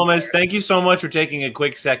 Brother Lomis, thank you so much for taking a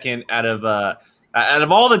quick second out of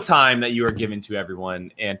all the time that you are giving to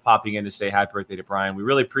everyone and popping in to say happy birthday to Brian. We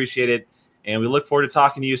really appreciate it, and we look forward to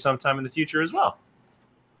talking to you sometime in the future as well.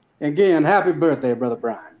 Again, happy birthday, Brother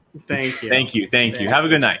Brian. Thank you. Thank you. Thank you. Have a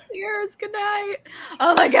good night. Cheers. Good night.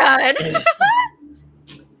 Oh my God.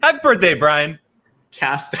 Happy birthday, Brian.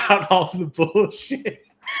 Cast out all the bullshit.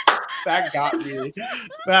 That got me.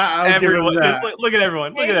 Everyone, look at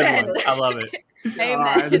everyone. Look at Amen. everyone. I love it.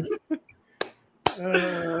 Amen.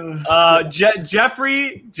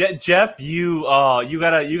 Jeff, you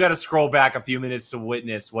gotta scroll back a few minutes to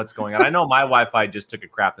witness what's going on. I know my Wi-Fi just took a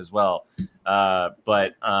crap as well,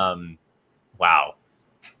 but wow,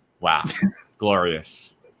 glorious,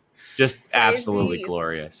 just absolutely Crazy.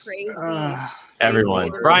 glorious. Crazy. Everyone,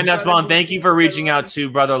 Crazy. Brian Nussbaum, thank you for reaching out to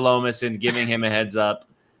Brother Lomis and giving him a heads up.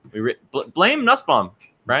 Blame Nussbaum,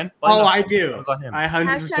 Brian. Blame Nussbaum. I do. That was on him. I 100%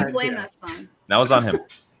 Hashtag blame do. us, Mom. That was on him.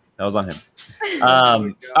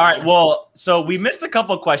 All right. Well, so we missed a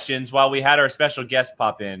couple of questions while we had our special guest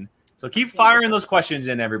pop in. So keep firing those questions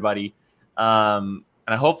in, everybody. And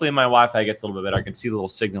hopefully my Wi-Fi gets a little bit better. I can see the little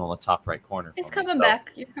signal in the top right corner. It's for me. coming So,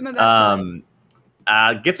 back. You're coming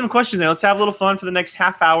back. get some questions in. Let's have a little fun for the next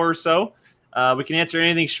half hour or so. We can answer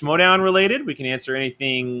anything Schmodown related. We can answer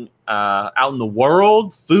anything out in the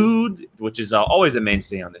world, food, which is always a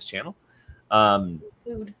mainstay on this channel.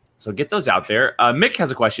 Food. So get those out there. Mick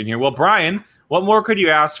has a question here. Well, Brian, what more could you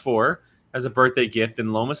ask for as a birthday gift than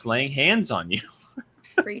Lomis laying hands on you?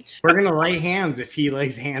 Preach. We're going to lay hands if he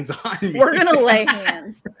lays hands on me. We're gonna lay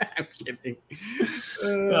hands. I'm kidding.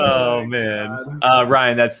 Oh, man.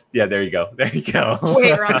 Ryan, there you go. There you go.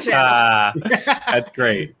 We're on channel. That's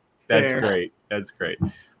great. That's Fair. great. That's great.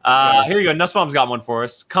 Here you go. Nussbaum's got one for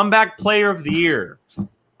us. Comeback player of the year.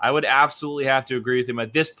 I would absolutely have to agree with him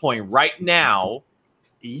at this point. Right now,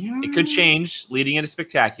 it could change leading into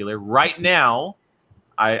spectacular. Right now,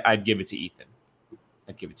 I'd give it to Ethan.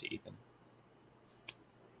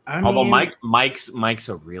 Although Mike's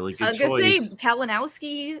a really good I was gonna choice. say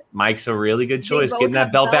Kalinowski. Mike's a really good They choice. both Getting that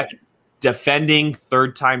have belt back, belts. defending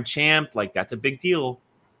third-time champ, like that's a big deal.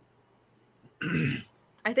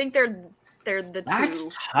 I think they're the That's two.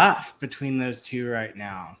 tough between those two right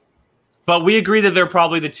now. But we agree that they're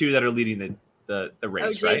probably the two that are leading the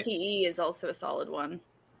race, right? JTE is also a solid one.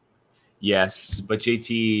 Yes, but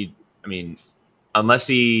JT, I mean, unless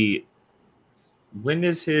he, when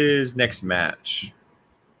is his next match?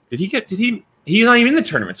 He's not even in the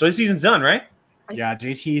tournament, so his season's done, right? Yeah,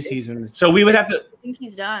 JT season. So we would have to. I think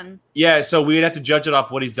he's done. Yeah, so we would have to judge it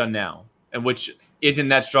off what he's done now, and which isn't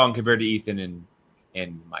that strong compared to Ethan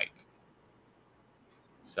and Mike.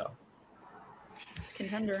 So.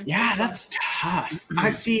 Contender. Yeah, that's tough.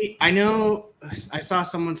 I know. I saw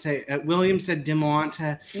someone say William said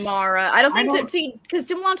Demolanta. Mara. I don't think because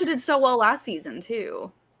Demolanta did so well last season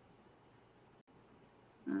too.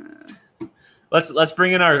 Let's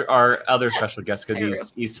bring in our other special guest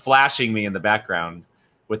because he's flashing me in the background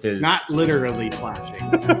with his not literally flashing.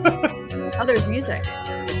 Oh, there's music.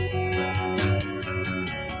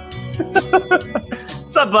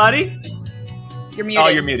 What's up, buddy? You're muted. Oh,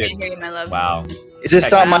 you're muted. Can't hear you, my love. Wow. Is this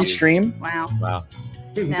not my stream? Wow. Wow.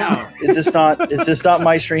 No. Is this not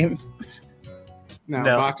my stream? No.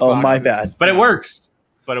 No. Oh, my bad. But it works.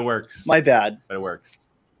 My bad. But it works.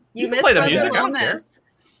 You can missed play the Brother music, I don't Lomis.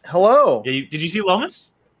 Hello. Yeah, did you see Lomis?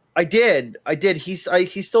 I did. He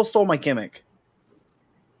still stole my gimmick.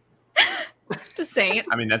 The Saint.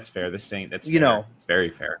 I mean, that's fair. The Saint. That's You fair. know. It's very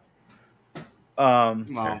fair. Well,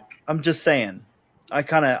 I'm just saying. I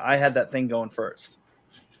had that thing going first.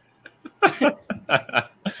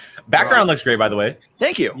 Background looks great, by the way.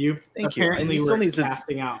 Thank you. you Thank you. apparently And were he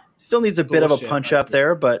casting out. still needs a bit of a Bullshit. punch up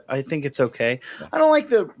there, but I think it's okay. I don't like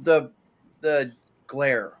the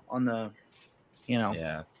glare on the,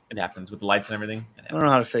 Yeah, it happens with the lights and everything. I don't know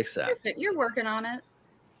how to fix that. You're working on it.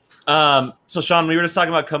 So Sean, we were just talking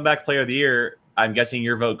about comeback player of the year. I'm guessing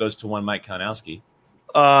your vote goes to one Mike Kalinowski.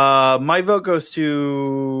 My vote goes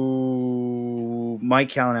to Mike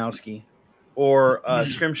Kalinowski or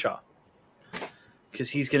Scrimshaw because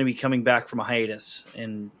he's going to be coming back from a hiatus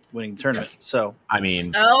and winning the tournament. So I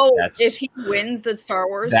mean, if he wins the Star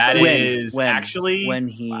Wars, that tournament? is actually when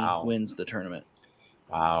he wow. wins the tournament.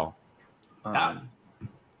 Wow.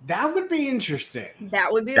 That would be interesting.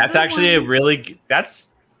 That would be. That's actually a really that's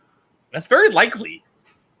very likely.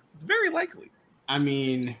 Very likely. I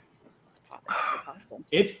mean,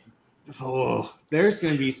 it's possible. There's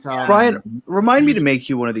going to be some. Brian, remind me to make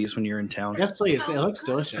you one of these when you're in town. Yes, please. It looks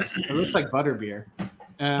delicious. It looks like butterbeer.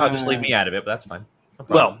 I'll just leave me out of it, but that's fine. No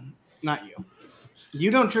Well, problem. Not you.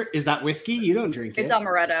 You don't drink. Is that whiskey? You don't drink It's it.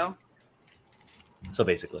 amaretto. So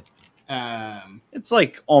basically, it's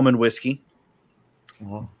like almond whiskey.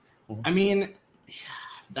 I mean,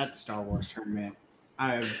 that's Star Wars tournament.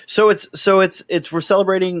 So we're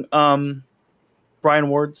celebrating Brian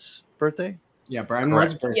Ward's birthday. Yeah, Brian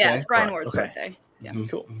Ward's birthday. Yeah, it's Brian Ward's Okay. birthday. Yeah.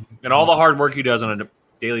 Cool. and all the hard work he does on a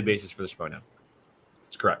daily basis for this show now.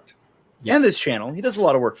 It's correct. And this channel, he does a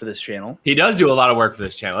lot of work for this channel. He does do a lot of work for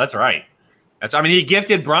this channel. That's right. He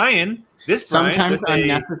gifted Brian Sometimes with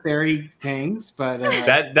unnecessary things, but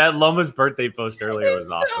that Loma's birthday post earlier was It's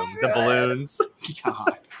so awesome. The good. balloons.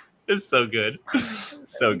 God. It's so good.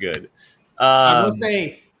 So good. I will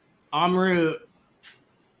say, Amaru,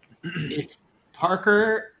 if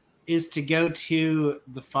Parker is to go to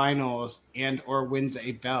the finals and or wins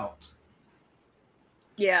a belt,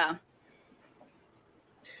 Yeah.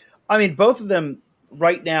 I mean, both of them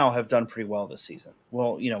right now have done pretty well this season.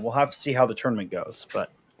 Well, we'll have to see how the tournament goes,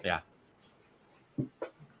 but Yeah.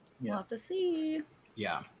 We'll have to see.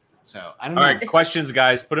 yeah. So I don't All know. right, questions,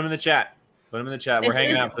 guys. Put them in the chat. We're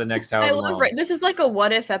hanging out for the next hour. I love this is like a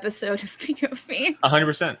what if episode of POV.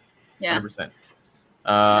 100%. Yeah. 100%.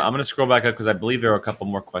 I'm going to scroll back up because I believe there are a couple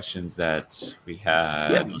more questions that we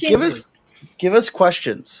had. give us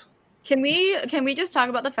questions. Can we just talk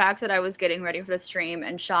about the fact that I was getting ready for the stream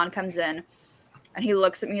and Sean comes in and he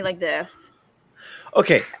looks at me like this.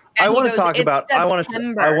 Okay, And I he want to goes, talk "It's about I want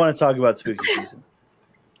September." to talk about spooky season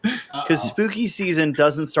because spooky season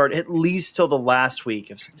doesn't start at least till the last week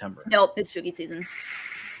of September. Nope, it's spooky season.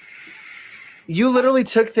 You literally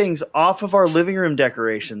took things off of our living room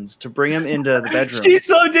decorations to bring them into the bedroom. She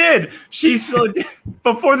so did.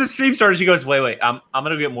 Before the stream started, she goes, wait, I'm going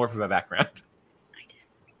to get more for my background.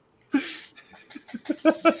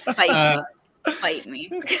 Fight me.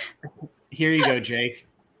 Here you go, Jake.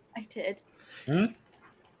 I did.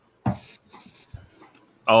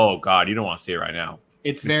 Oh, God, you don't want to see it right now.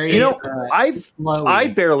 It's very. I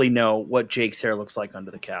barely know what Jake's hair looks like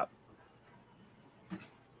under the cap.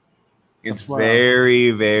 It's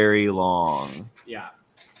very, very long. Yeah.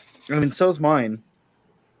 I mean, so's mine.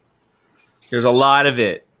 There's a lot of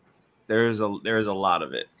it. There's a lot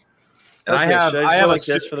of it. And I have like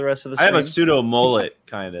this for the rest of the I have a stream? pseudo mullet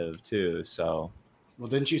kind of too. So Well,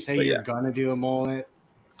 didn't you say you're gonna do a mullet?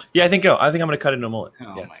 yeah, I think I'm gonna cut into a mullet.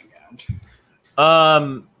 Oh Yeah. my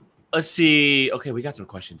god. Let's see. Okay, we got some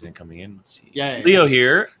questions coming in. Let's see. Yeah. Leo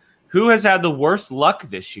here. Who has had the worst luck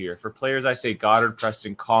this year? For players, I say Goddard,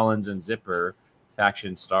 Preston, Collins, and Zipper.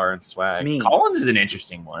 Faction, Star, and Swag. Me. Collins is an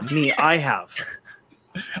interesting one. Me, I have.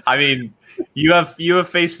 I mean, you have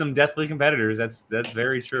faced some deathly competitors. That's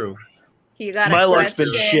very true. You got My luck's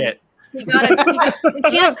been shit. You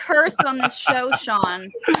can't curse on this show,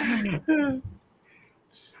 Sean.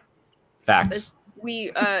 Facts.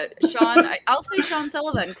 Sean, I'll say Sean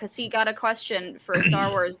Sullivan because he got a question for Star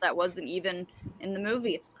Wars that wasn't even in the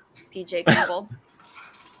movie. PJ Campbell.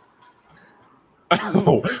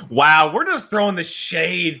 Oh, wow, we're just throwing the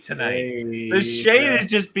shade tonight. The shade is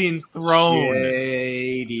just being thrown.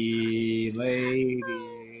 Shady lady.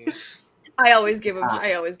 I always give him.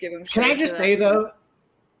 Can Shade I just for say that. though,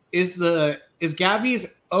 is Gabby's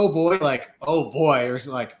oh boy like oh boy, or is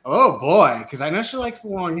it like oh boy? Because I know she likes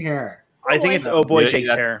long hair. I think it's oh boy, Yeah, Jake's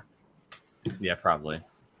hair. Yeah, probably.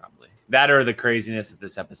 That or the craziness that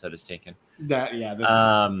this episode has taken. That yeah. This,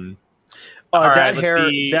 All right, that let's hair.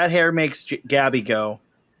 see. That hair makes Gabby go.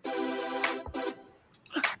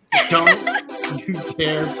 don't you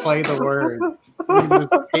dare play the words. You're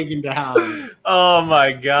just taken down. Oh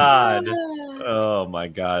my god. Oh my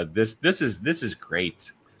god. This is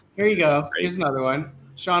great. Here you go. Here's another one.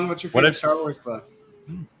 Sean, what's your What favorite if- Star Wars book?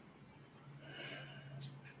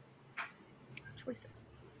 Choices.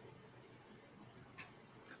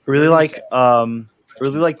 Really like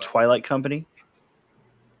Twilight Company.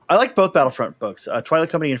 I like both Battlefront books. Twilight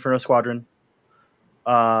Company and Inferno Squadron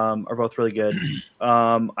are both really good.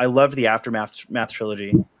 I love the Aftermath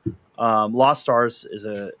trilogy. Lost Stars is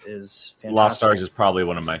fantastic. Lost Stars is probably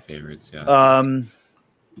one of my favorites. Yeah.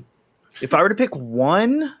 If I were to pick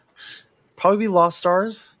one, probably be Lost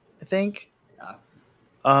Stars, I think.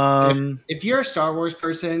 If you're a Star Wars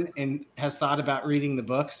person and has thought about reading the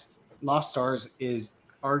books, Lost Stars is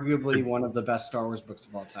arguably one of the best Star Wars books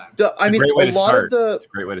of all time. I mean, great way a to lot start. of the It's a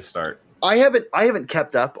great way to start. I haven't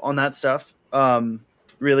kept up on that stuff,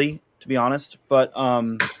 really, to be honest. But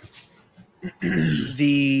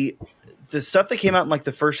the stuff that came out in like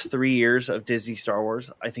the first 3 years of Disney Star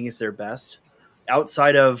Wars, I think is their best.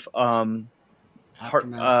 Outside of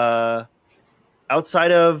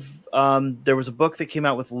there was a book that came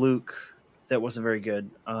out with Luke that wasn't very good.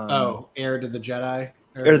 Heir to the Jedi.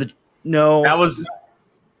 No, That was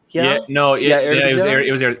yeah. Heir to the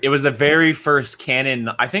Jedi? it was the very first canon.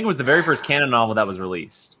 I think it was the very first canon novel that was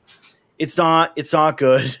released. It's not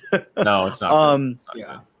good. No, it's not. Good. It's not yeah.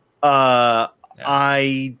 good. Yeah.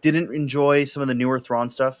 I didn't enjoy some of the newer Thrawn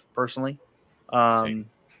stuff personally. Same.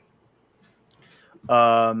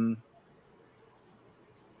 I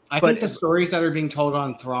think the stories that are being told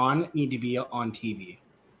on Thrawn need to be on TV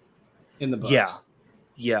in the books.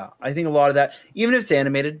 Yeah. I think a lot of that, even if it's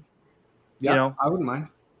animated, Yeah, you know, I wouldn't mind.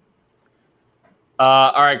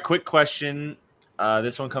 All right, quick question.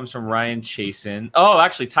 This one comes from Ryan Chasen. Oh,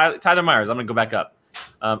 actually, Tyler Myers. I'm going to go back up.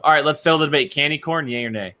 All right, let's settle the debate. Candy corn, yay or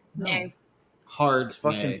nay? No. Hard. it's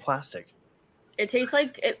fucking nay. plastic. It tastes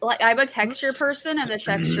like I'm a texture person, and the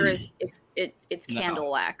texture is it's No.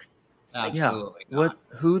 candle wax. Absolutely. Yeah. not.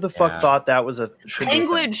 Who the fuck Yeah. thought that was should be a thing?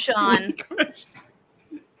 Language, Sean.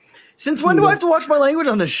 Since when do I have to watch my language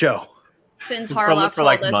on this show? Since For Harloff told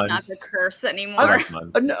like us not months. to curse anymore. For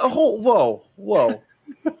like months. Whoa.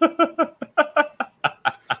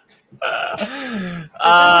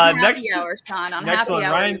 Next, happy hour, Sean. On next happy one,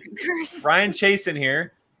 hour, Ryan- you can curse. Ryan Chasen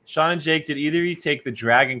here. Sean and Jake, did either of you take the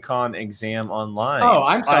Dragon Con exam online? Oh,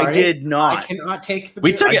 I'm sorry. I did I not. cannot take the.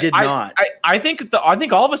 we took I it. did not. I think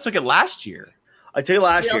all of us took it last year. I took it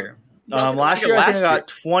last Yep. year. You also Last took year it I think I last got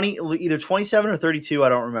 20, either 27 or 32. I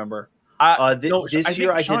don't remember. This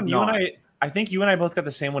year I did not. I think you and I both got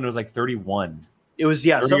the same one. It was like 31. It was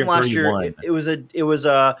 30 something or last year. 31. It was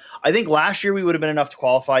I think last year we would have been enough to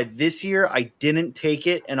qualify. This year I didn't take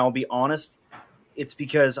it, and I'll be honest, it's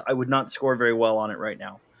because I would not score very well on it right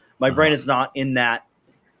now. My brain is not in that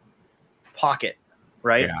pocket,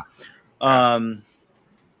 right? Yeah.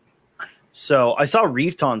 So I saw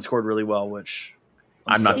Reefton scored really well, which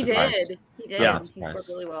I'm not He surprised. did. He did. Yeah, He scored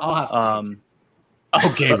really well. I'll have to.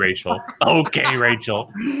 Okay, Rachel. Okay,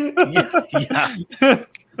 Rachel. yeah.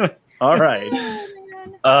 All right.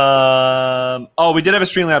 We did have a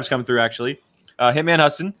Streamlabs come through actually. Hitman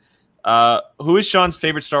Huston. Who is Sean's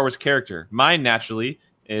favorite Star Wars character? Mine naturally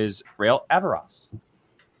is Rael Averross.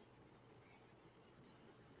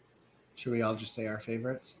 Should we all just say our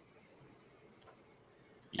favorites?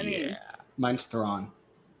 I mean- Mine's Thrawn.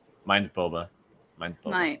 Mine's Boba. Mine's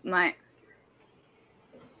Boba. My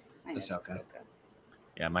Ahsoka.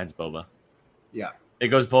 Yeah, mine's Boba. Yeah. It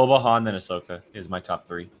goes Boba, Han, then Ahsoka is my top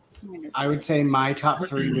three. I would say my top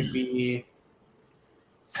 3 would be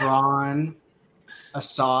Thrawn,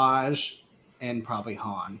 Asajj, and probably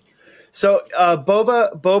Han. So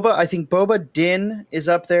Boba, I think Boba Din is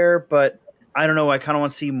up there, but I don't know. I kind of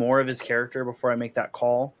want to see more of his character before I make that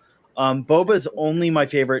call. Boba is only my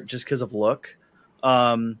favorite just because of look.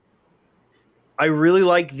 I really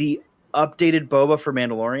like the updated Boba for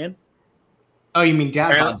Mandalorian. Oh, you mean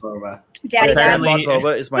Dad Bod Boba? Daddy Dad Bod. Bod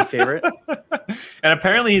Boba is my favorite. And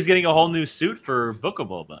apparently he's getting a whole new suit for Book of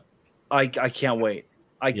Boba. I can't wait.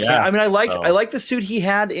 I can't. Yeah. I mean, I like the suit he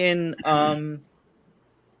had in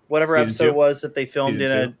whatever Season episode 2? it was that they filmed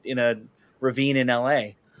Season in a ravine in LA.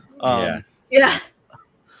 Yeah.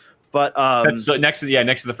 But that's so next to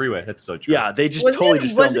the freeway. That's so true. yeah, they just Wasn't totally it,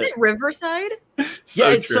 just filmed wasn't it. it Riverside? So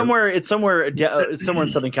Yeah, it's true. somewhere. It's somewhere in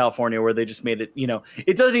Southern California where they just made it. You know,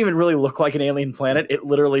 it doesn't even really look like an alien planet. It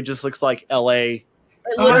literally just looks like L.A.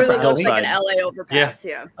 It literally the looks like an hillside. LA overpass.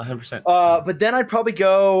 Yeah. 100%. But then I'd probably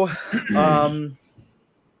go Kanan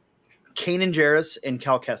Jarrus and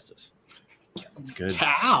Cal Kestis. That's good.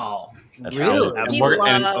 Cow. That's Really? solid. And He more-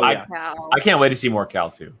 and loved yeah. Cal. I can't wait to see more Cal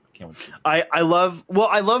too. Can't wait to see. I love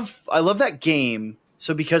that game.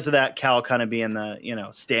 So because of that, Cal kind of being the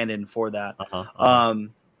stand-in for that.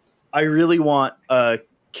 I really want a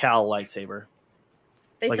Cal lightsaber.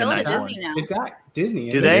 They like sell a it at nice Disney now. It's at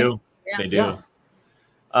Disney. Do isn't they? it? do. Yeah. They do. Yeah.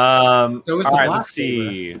 So is all the right, Black let's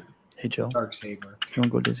see. Hey Joe, Dark Saber. you want to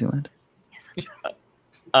go to Disneyland?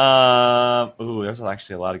 There's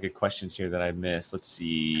actually a lot of good questions here that I missed. Let's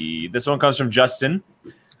see. This one comes from Justin.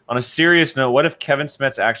 On a serious note, what if Kevin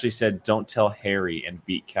Smets actually said, "Don't tell Harry," and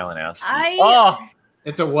beat Kalinowski?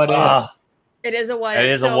 It's a what if. It is a what It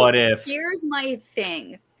if. is a So what if. Here's my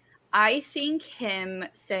thing. I think him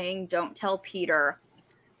saying "Don't tell Peter,"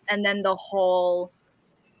 and then the whole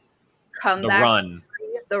comeback,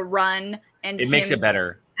 the run, and It makes him- it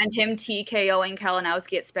better. and him TKOing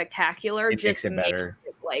Kalinowski at Spectacular It just makes it makes better.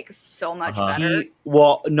 it like so much Uh-huh. better.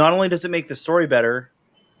 Not only does it make the story better,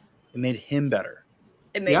 it made him better.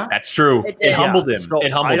 It made Yeah. That's true. It It, did. humbled him. So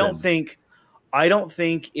it humbled him. I don't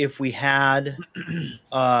think if we had,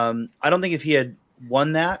 I don't think if he had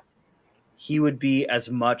won that, he would be as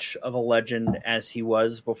much of a legend as he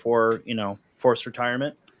was before, forced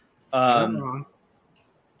retirement.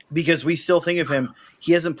 Because we still think of him.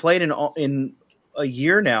 He hasn't played in a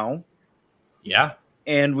year now, Yeah.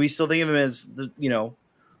 and we still think of him as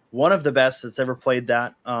one of the best that's ever played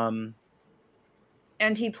that. and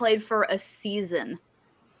he played for a season.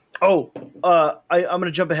 I'm going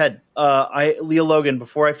to jump ahead. Leo Logan,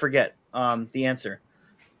 before I forget the answer.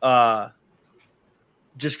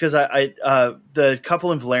 Just because the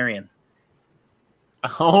couple in Valerian.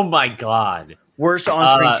 Oh my God. Worst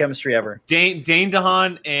on-screen chemistry ever. Dane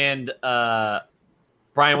DeHaan and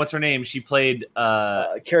Brian, what's her name? She played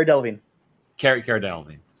Cara Delevingne. Cara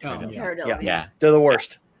Delevingne. Cara Yeah. Delevingne. Yeah. They're the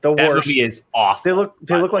worst. The That worst. movie is awful.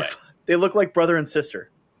 They look like brother and sister.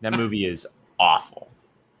 That movie is awful.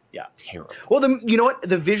 Yeah. Terrible. Well, you know what?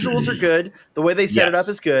 The visuals are good. The way they set it Yes.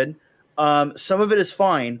 up is good. Some of it is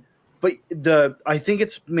fine, but I think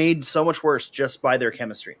it's made so much worse just by their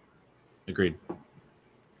chemistry. Agreed.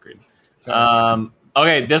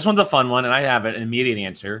 Okay, this one's a fun one, and I have an immediate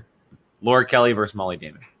answer. Laura Kelly versus Molly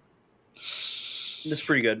Damon. It's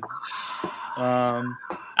pretty good.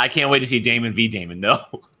 I can't wait to see Damon v. Damon, though.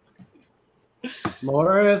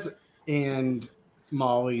 Laura's and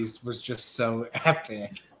Molly's was just so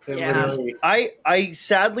epic. It Yeah. literally- I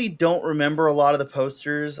sadly don't remember a lot of the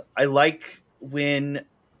posters. I like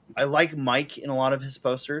Mike in a lot of his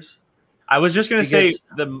posters. I was just going to say Because-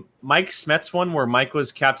 the Mike Smets one where Mike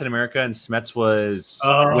was Captain America and Smets was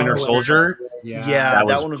Oh, Winter Soldier. Yeah. Yeah, that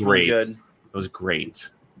that one was great. really good. It was great.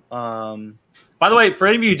 Um, By the way, for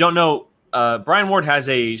any of you who don't know, Brian Ward has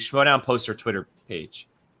a Schmodown poster Twitter page.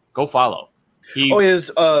 Go follow. He he has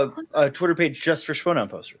a Twitter page just for Schmodown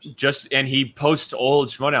posters. he posts old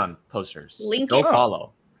Schmodown posters. Link Go it.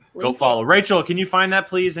 follow. Go Link it. follow. Rachel, can you find that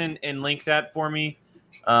please and link that for me?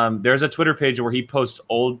 There's a Twitter page where he posts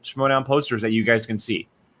old Schmodown posters that you guys can see.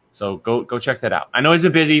 So go check that out. I know he's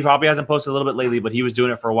been busy. He probably hasn't posted a little bit lately, but he was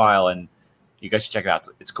doing it for a while, and you guys should check it out.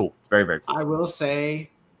 It's cool. It's very, very cool. I will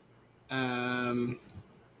say,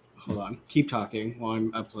 hold on. Keep talking while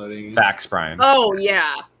I'm uploading. Facts, Brian. Oh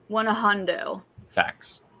yeah, one a hundo.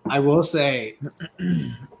 Facts. I will say,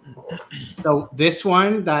 so this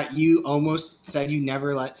one that you almost said you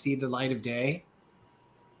never let see the light of day.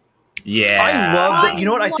 Yeah. I love that. I You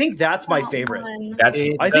know what? I love think that's my that favorite. one. That's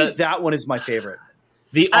I think that one is my favorite.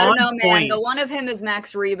 the I on don't know, man. point. The one of him as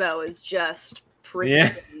Max Rebo is just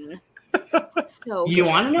pristine. So You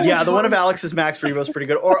want to know? Yeah, which the one of Alex's Max Rebo is pretty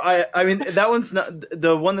good. Or I mean, that one's not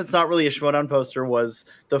the one that's not really a Schmodown poster. Was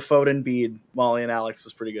the Foden bead Molly and Alex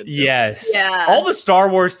was pretty good too. Yes. Yeah. All the Star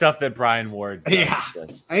Wars stuff that Brian wore. and stuff Yeah.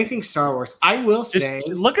 is just- Anything Star Wars. I will Just say.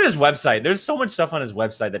 look at his website. There's so much stuff on his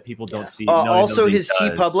website that people don't see. Also, nobody his T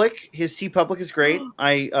does. Public, is great.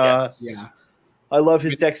 Yes. Yeah. I love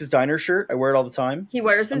his Dex's Diner shirt. I wear it all the time. he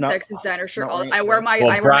wears his I'm not- Texas Diner shirt. not All, wearing it I wear today. my. Well,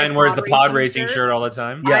 I wear Brian my wears the pod racing racing shirt all the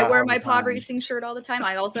time. Yeah, I wear all my the pod time. racing shirt all the time.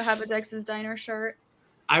 I also have a Texas Diner shirt.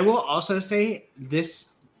 I will also say this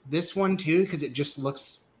one too because it just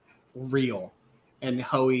looks real, and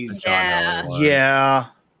Hoey's. Yeah. Yeah,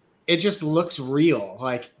 It just looks real,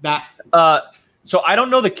 like that. So I don't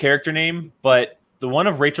know the character name, but the one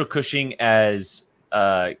of Rachel Cushing as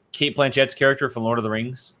Kate Blanchett's character from Lord of the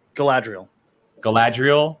Rings, Galadriel.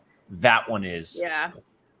 Galadriel, that one is Yeah.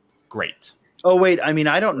 great. Oh wait, I mean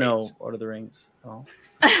I don't know Lord of the Rings. Oh.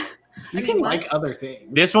 You I can mean, like other things.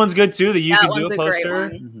 This one's good too. The You That Can Do one's a a great poster.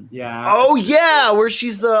 one. Mhm. Yeah. Oh yeah, where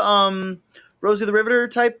she's the Rosie the Riveter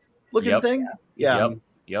type looking Yep. thing. Yeah.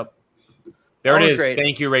 Yep. There That it was is. great.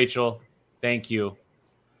 Thank you, Rachel. Thank you.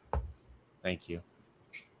 Thank you.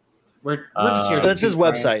 We're just here. to That's his keep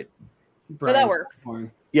Brian- website. But that Brian's works.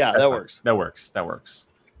 porn. Yeah, That's that fine. works. That works.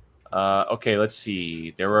 Okay, let's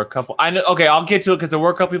see. There were a couple. I know. Okay, I'll get to it because there were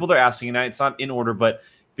a couple people that are asking, and it's not in order, but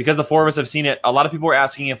because the four of us have seen it, a lot of people were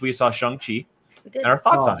asking if we saw Shang-Chi We did. and our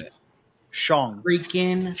thoughts Oh. on it. Shang.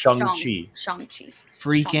 Freaking, Shang-Chi. Shang-Chi.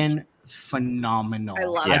 freaking phenomenal. I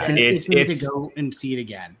love Yeah, it. it's to go and see it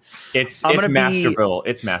again. It's I'm gonna be- masterful.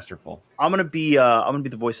 It's masterful. I'm gonna be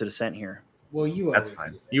the voice of dissent here. Well, you. That's always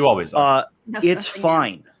fine. do. You always are. It's Nothing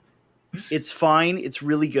fine. It's fine. It's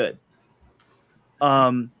really good.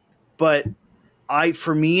 But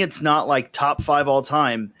for me, it's not like top 5 all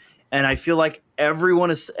time. And I feel like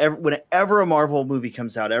whenever a Marvel movie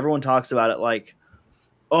comes out, everyone talks about it like,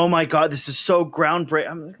 oh my God, this is so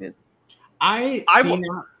groundbreaking.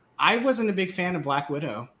 I wasn't a big fan of Black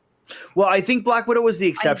Widow. Well, I think Black Widow was the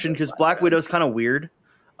exception because Black Widow's kind of weird.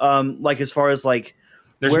 Like as far as like,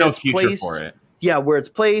 There's where no it's future placed- for it. yeah, where it's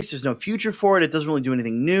placed, there's no future for it. It doesn't really do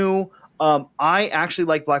anything new. I actually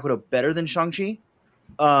like Black Widow better than Shang-Chi.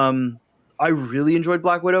 I really enjoyed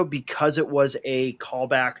Black Widow because it was a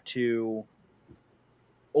callback to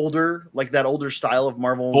that older style of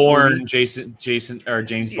Marvel. Born movie. Jason or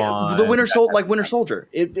James Bond. The Winter Soldier.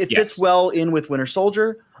 It Yes. fits well in with Winter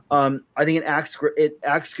Soldier. I think it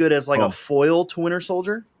acts good as like Oh. a foil to Winter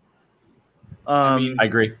Soldier. mean, I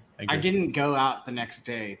agree. I didn't go out the next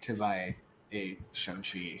day to buy a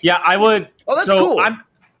Shang-Chi. Yeah, I would. Oh, that's so cool.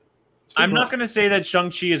 I'm not going to say that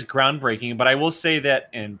Shang-Chi is groundbreaking, but I will say that.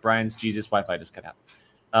 And Brian's Jesus Wi-Fi just cut out.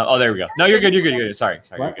 Oh, there we go. No, you're good. You're good. Sorry.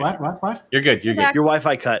 You're good. What? You're good. You're good. Your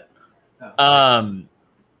Wi-Fi cut.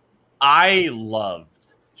 I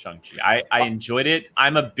loved Shang-Chi. I enjoyed it.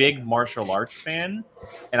 I'm a big martial arts fan,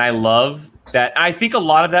 and I love that. I think a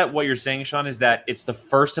lot of that, what you're saying, Sean, is that it's the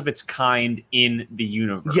first of its kind in the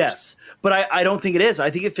universe. Yes, but I don't think it is. I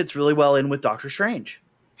think it fits really well in with Doctor Strange.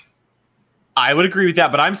 I would agree with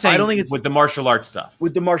that, but I'm saying I don't think it's- with the martial arts stuff.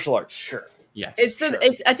 With the martial arts, sure. Yes.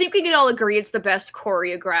 I think we can all agree it's the best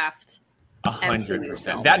choreographed.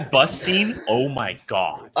 100%. That bus scene, oh my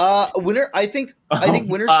God. I think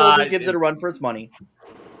Winter Soldier gives it a run for its money.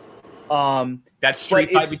 That street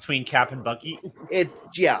but fight it's- between Cap and Bucky.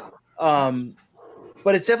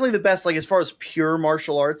 But it's definitely the best. Like as far as pure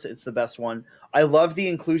martial arts, it's the best one. I love the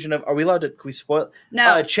inclusion of. Are we allowed to? Can we spoil?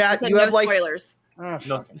 No, chat. I said You no have like. spoilers. Ah,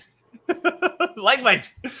 No. fuck. Like my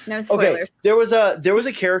No Okay, spoilers. there was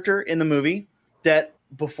a character in the movie that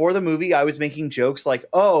before the movie I was making jokes like,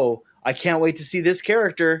 "Oh, I can't wait to see this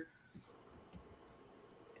character,"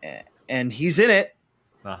 and he's in it.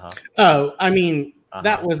 Oh, I mean, Uh-huh.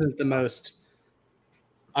 that wasn't the most.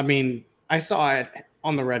 I mean, I saw it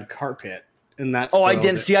on the red carpet, and that's. Oh, I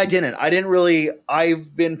didn't see. I didn't really.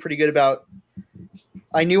 I've been pretty good about.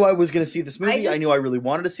 I knew I was going to see this movie. I knew I really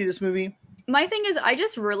wanted to see this movie. My thing is, I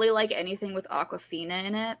just really like anything with Aquafina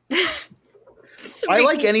in it. I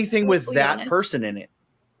like anything with completely that honest. person in it.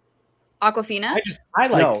 Aquafina. I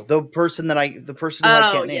liked. No, the person who I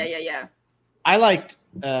Oh can't name. yeah. I liked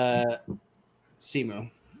Simu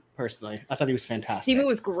personally. I thought he was fantastic. Simu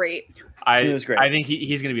was great. He was great. I think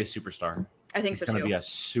he's going to be a superstar. I think so He's going to too. be a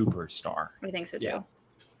superstar. I think so too. Yeah.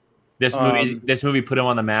 This movie put him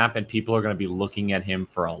on the map, and people are going to be looking at him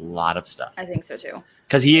for a lot of stuff I think so too.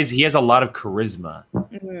 because he has a lot of charisma.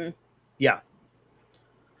 hmm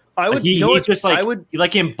I would. He just like I would. he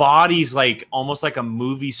like embodies like almost like a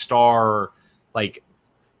movie star like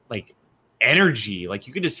energy. Like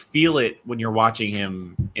you could just feel it when you're watching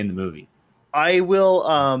him in the movie. I will.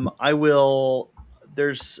 I will.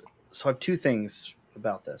 There's so I have two things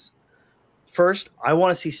about this. First, I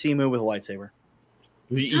want to see Simu with a lightsaber.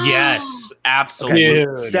 Yes, absolutely.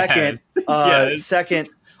 Dude, Second, yes. second,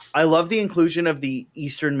 I love the inclusion of the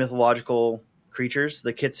Eastern mythological creatures, the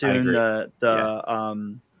I Kitsune, agree.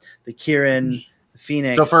 the Kirin, the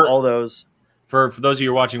Phoenix, So for- all those. For those of you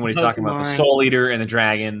who are watching, what he's talking about, the Pokemon. Soul Eater and the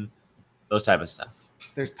Dragon, those type of stuff.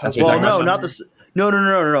 There's That's what you're Well, talking about, no, Sean? not the.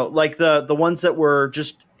 No. Like the ones that were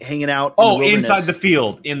just hanging out. Oh, in the inside the wilderness.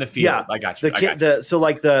 field. In the field. Yeah. I got you. So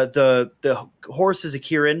like the horse is a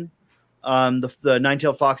Kirin, the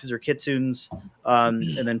nine-tailed foxes are Kitsunes,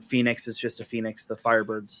 and then Phoenix is just a Phoenix, the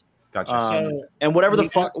Firebirds. Gotcha. And whatever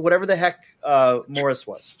the heck Morris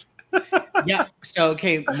was. Yeah. So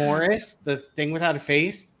okay, Morris, the thing without a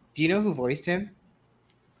face. Do you know who voiced him?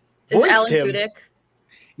 Is Voiced Alan him. Tudyk?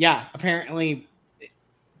 Yeah, apparently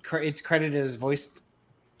it's credited as voiced.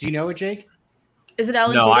 Do you know it, Jake? Is it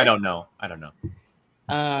Alan No, Tudyk? I don't know.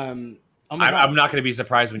 Oh my God. I'm not going to be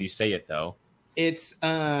surprised when you say it, though. It's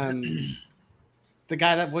the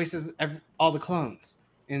guy that voices all the clones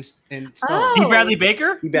in Star Wars. T. Bradley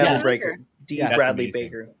Baker? D. Bradley Yeah. Baker. D. Yeah, that's Bradley amazing.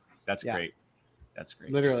 Baker. That's Yeah. great. That's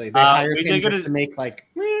great. Literally, they hired we him did go just to- to make like.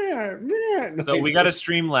 So we got a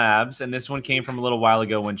Streamlabs, and this one came from a little while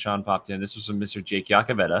ago when Sean popped in. This was from Mr. Jake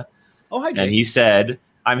Yacovetta, Oh, hi, and Jake. he said,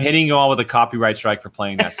 "I'm hitting you all with a copyright strike for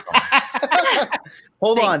playing that song."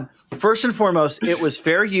 Hold on. First and foremost, it was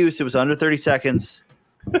fair use. It was under 30 seconds.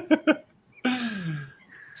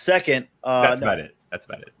 Second, That's no. about it. That's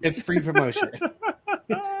about it. It's free promotion.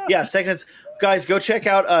 Yeah, second. Guys, go check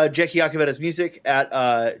out Jake Yacovetta's music at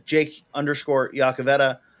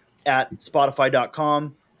Jake_Yacovetta at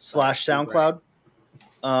Spotify.com/SoundCloud.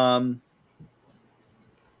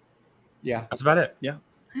 Yeah. That's about it. Yeah.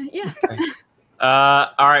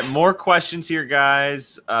 All right, more questions here,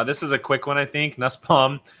 guys. This is a quick one, I think.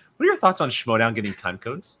 Nuspalm, what are your thoughts on Schmodown getting time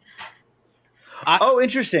codes? Oh,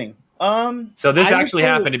 interesting. So this I would actually say-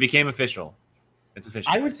 happened. It became official. It's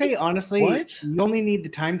official. I would say honestly, What? you only need the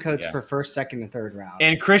time codes Yeah. for first, second, and third round.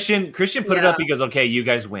 And Christian put it Yeah. up. He goes, "Okay, you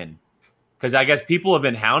guys win," because I guess people have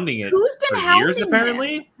been hounding it Who's been for hounding years. him?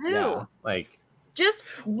 Apparently, Who? Yeah. like Just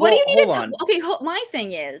what Well, do you need hold to on. Okay, my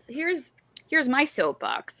thing is, here's my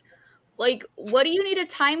soapbox. Like, what do you need a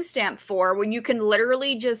timestamp for when you can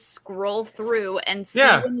literally just scroll through and see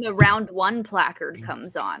Yeah. when the round 1 placard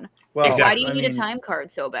comes on? Well, Like, why Exactly. do you I need mean, a time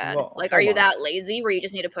card so bad? well, Like, are hold you on. that lazy where you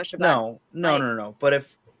just need to push a button? No. But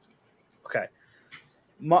if okay,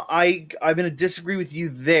 I'm going to disagree with you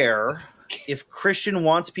there. If Christian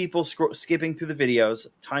wants people skipping through the videos,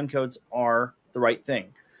 time codes are the right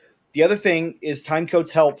thing. The other thing is time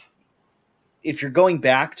codes help. If you're going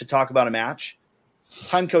back to talk about a match,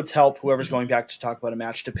 time codes help whoever's going back to talk about a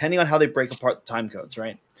match, depending on how they break apart the time codes,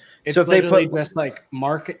 right? It's So if they literally put- just like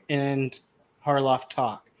Mark and Harloff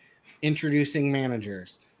talk, introducing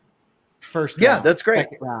managers. First round, Yeah, that's great.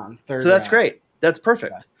 Second round, third So that's round. great. That's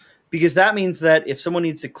perfect. Because that means that if someone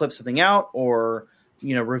needs to clip something out or,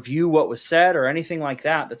 review what was said or anything like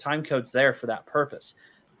that, the time code's there for that purpose.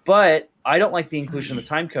 But I don't like the inclusion of the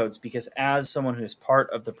time codes because as someone who's part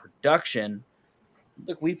of the production,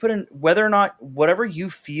 look, we put in whether or not whatever you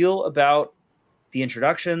feel about the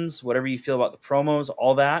introductions, whatever you feel about the promos,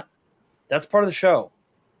 all that, that's part of the show.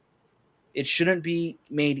 It shouldn't be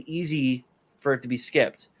made easy for it to be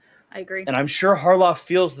skipped. I agree. And I'm sure Harloff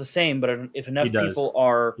feels the same, but if enough He does. people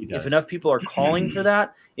are He does. if enough people are calling for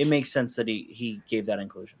that, it makes sense that he gave that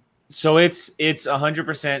inclusion. so. It's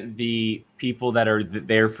 100% the people that are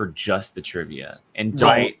there for just the trivia and don't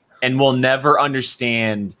Right. and will never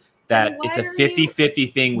understand that Then why it's a are you-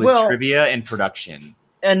 50-50 thing with Well- trivia and production.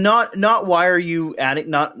 And not why are you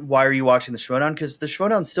watching the Schmodown, because the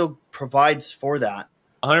Schmodown still provides for that.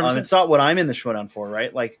 100%. It's not what I'm in the Schmodown for,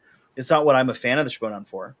 right? Like it's not what I'm a fan of the Schmodown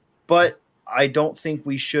for. But I don't think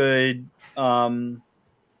we should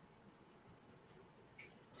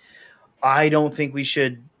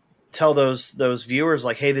tell those viewers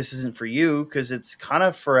like, hey, this isn't for you, because it's kind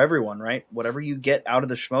of for everyone, right? Whatever you get out of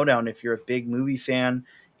the Schmodown, if you're a big movie fan,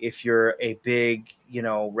 if you're a big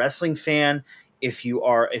wrestling fan, if you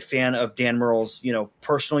are a fan of Dan Murrell's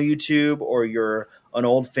personal YouTube, or you're an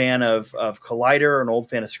old fan of Collider or an old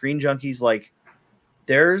fan of Screen Junkies, like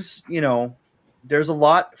there's a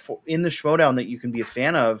lot in the Schmodown that you can be a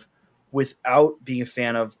fan of without being a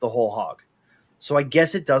fan of the whole hog. So I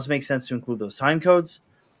guess it does make sense to include those time codes.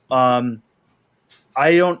 I'm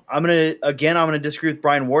gonna disagree with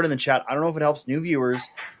Brian Ward in the chat. I don't know if it helps new viewers,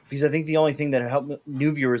 because I think the only thing that helps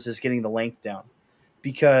new viewers is getting the length down.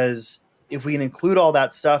 Because if we can include all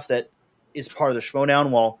that stuff that is part of the Schmodown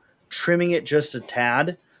while trimming it just a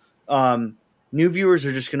tad, New viewers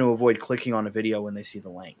are just going to avoid clicking on a video when they see the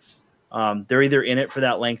length. They're either in it for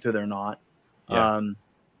that length or they're not. Yeah.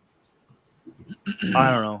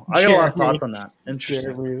 I don't know. I got a lot of thoughts on that.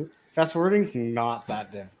 Interesting. Jeremy, fast forwarding's not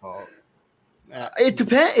that difficult. It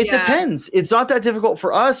depends. It's not that difficult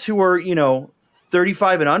for us who are,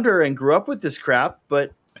 35 and under and grew up with this crap,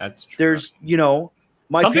 but That's true. there's,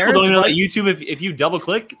 my Some people parents don't know that YouTube, if you double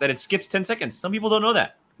click, that it skips 10 seconds. Some people don't know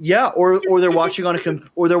that. Yeah, or they're watching on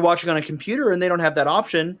a computer and they don't have that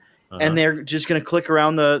option, and they're just going to click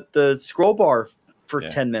around the scroll bar for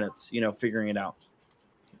 10 minutes, figuring it out.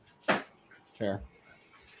 Fair.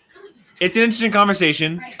 It's an interesting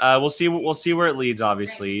conversation. We'll see where it leads.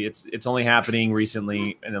 Obviously, it's only happening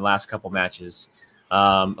recently in the last couple matches.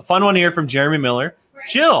 A fun one here from Jeremy Miller.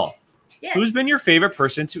 Jill, Yes. who's been your favorite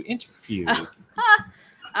person to interview?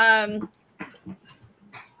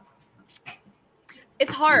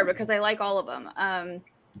 It's hard because I like all of them.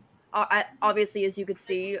 Obviously, as you could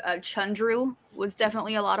see, Chandru was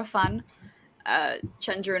definitely a lot of fun.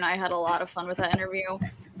 Chandru and I had a lot of fun with that interview.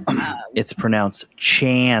 It's pronounced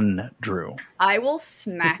Chandru. I will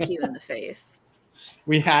smack you in the face.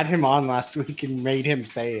 We had him on last week and made him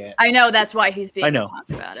say it. I know that's why he's being I know. punk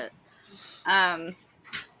about it.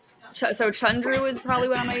 So Chandru is probably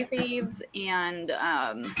one of my faves, and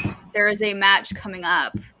there is a match coming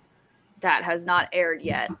up that has not aired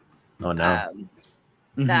yet. Oh no!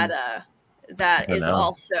 That is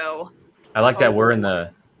also. I like that we're in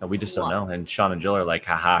the. We just don't know, and Sean and Jill are like,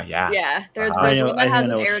 haha, yeah. Yeah, there's one that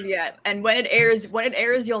hasn't aired yet, and when it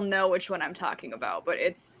airs, you'll know which one I'm talking about. But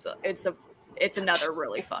it's another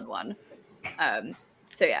really fun one.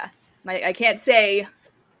 So yeah, I can't say,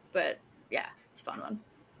 but yeah, it's a fun one.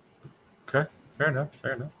 Okay, fair enough.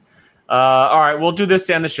 All right, we'll do this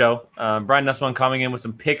to end the show. Brian Nussbaum coming in with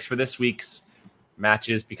some picks for this week's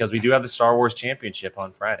matches because we do have the Star Wars Championship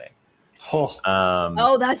on Friday.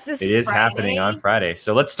 That's this. It is Friday? happening on Friday.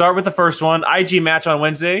 So let's start with the first one. IG match on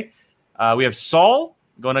Wednesday. We have Saul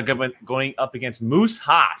going up against Moose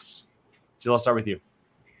Haas. Jill, I'll start with you.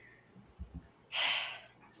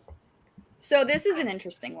 So this is an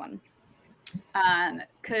interesting one.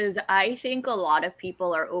 Because I think a lot of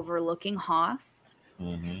people are overlooking Haas.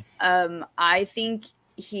 Mm-hmm. I think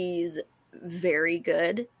he's very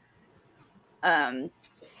good.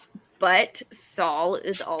 But Saul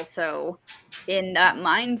is also in that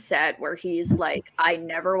mindset where he's like, I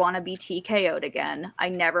never want to be TKO'd again. I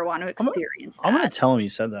never want to experience that. I'm going to tell him you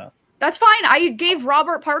said that. That's fine. I gave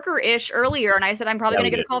Robert Parker-ish earlier, and I said I'm probably going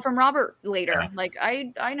to get a call from Robert later. Yeah. Like,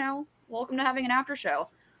 I know. Welcome to having an after show.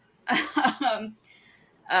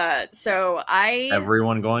 So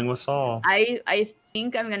Everyone going with Saul. I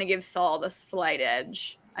think I'm gonna give Saul the slight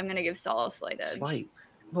edge. Slight.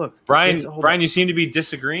 Look, Brian, you seem to be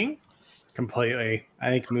disagreeing. Completely. I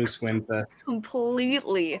think Moose wins this.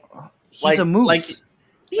 Completely. He's a moose.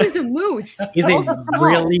 He's a moose. He's Saul's a Saul.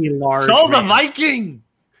 really large Saul's a man. Viking.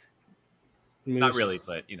 Moose. Not really,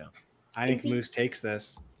 but I think Moose takes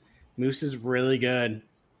this. Moose is really good.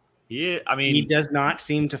 Yeah, I mean, He does not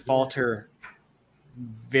seem to falter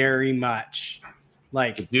very much.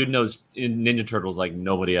 the dude knows Ninja Turtles like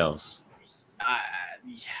nobody else.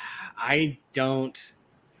 I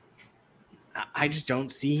just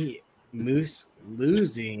don't see Moose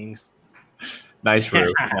losing. Nice,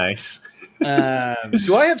 Rue. Nice.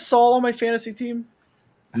 Do I have Saul on my fantasy team?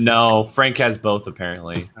 No, Frank has both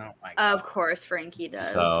apparently. Oh my God. Of course, Frankie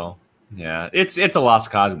does. So yeah, it's a lost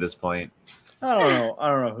cause at this point. I don't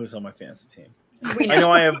know who's on my fantasy team. We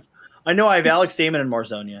know. I know I have Alex Damon and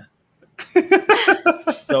Marzonia.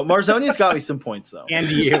 So Marzonia's got me some points though. And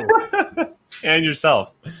you. And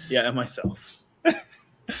yourself. Yeah, and myself. Sean,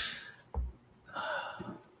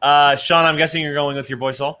 I'm guessing you're going with your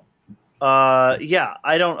boy Saul. Yeah,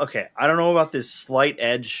 I don't know about this slight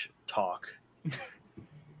edge talk.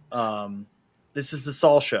 This is the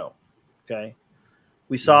Saul show. Okay.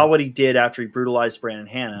 We saw what he did after he brutalized Brandon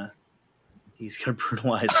Hanna. He's gonna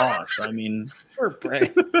brutalize Haas. I mean,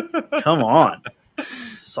 come on.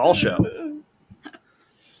 Saul show.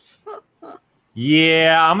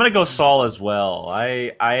 Yeah, I'm gonna go Saul as well.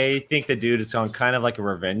 I think the dude is on kind of like a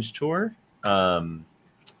revenge tour. And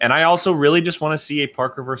I also really just want to see a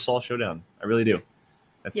Parker versus Saul showdown. I really do.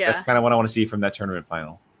 That's kind of what I want to see from that tournament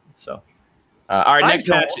final. So, all right, next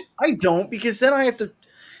match. I don't because then I have to,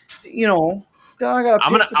 then I got.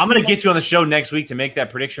 I'm gonna get you on the show next week to make that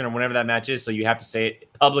prediction or whenever that match is. So you have to say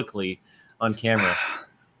it publicly on camera.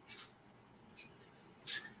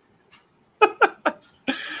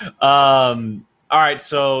 All right,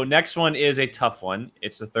 so next one is a tough one.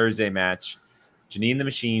 It's the Thursday match. Janine the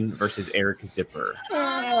Machine versus Eric Zipper.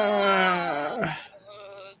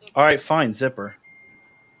 All right, fine, zipper.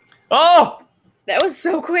 Oh, That was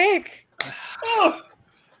so quick.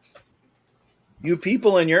 You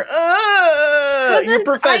people in your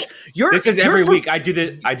Cousins, you're this is you're every pro- week. I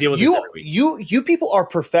deal with this every week. You people are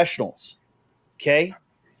professionals. Okay?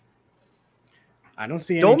 I don't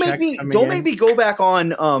see any Don't make checks me coming don't in. make me go back on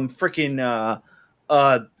freaking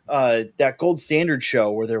that Gold Standard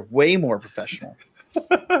show where they're way more professional.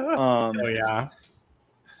 Oh yeah.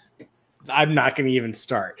 I'm not going to even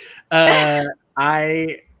start. I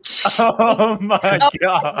Oh my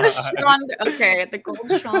god! Okay, the gold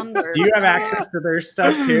Chandler. do you have access to their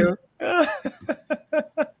stuff too?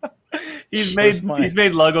 He's Where's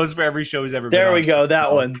made logos for every show he's ever been There on. we go.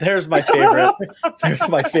 That one. There's my favorite. There's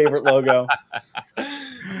my favorite logo.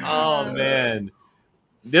 Oh man,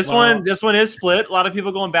 this Well- one is split. A lot of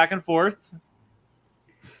people going back and forth.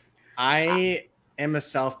 I am a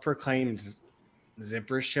self-proclaimed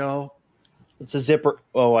zipper show. It's a zipper.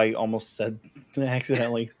 Oh, I almost said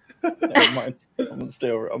accidentally. Never mind. I'm gonna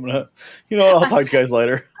stay over. I'm gonna. You know what? I'll talk to you guys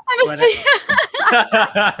later. I'm a st-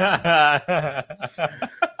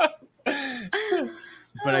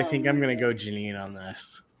 But I think I'm going to go Janine on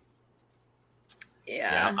this.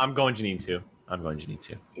 Yeah, yeah. I'm going Janine too. I think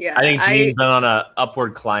I Janine's been on a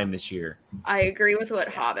upward climb this year. agree with what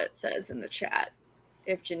Hobbit says in the chat.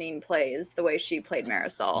 If Janine plays the way she played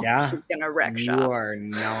Marisol, Yeah. she's gonna wreck You shop. are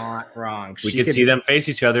not wrong. We She could see them face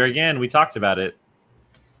each other again. We talked about it.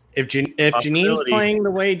 If Janine's Possibility. playing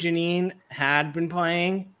the way Janine had been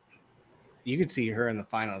playing, you could see her in the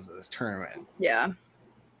finals of this tournament. Yeah.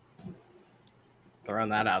 Throwing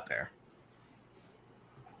that out there.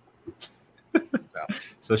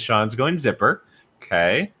 So Sean's going zipper.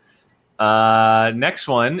 Okay. Next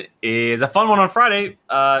one is a fun one on Friday.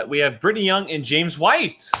 We have Brittany Young and James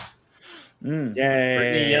White. Mm. Yay.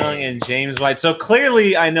 Brittany Young and James White. So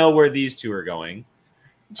clearly I know where these two are going.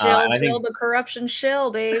 Jill, and I Jill, think- the corruption shill,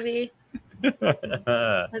 baby.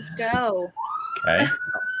 Okay. Let's go.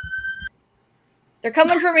 They're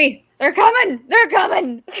coming for me. They're coming. They're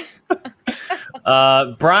coming.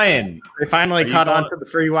 Brian. They finally Are you caught going- on to the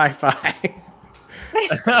free Wi-Fi.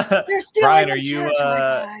 They're stealing Brian, the are you church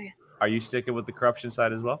Wi-Fi. are you sticking with the corruption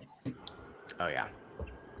side as well? Oh yeah.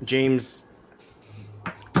 James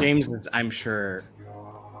is, I'm sure,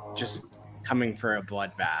 just coming for a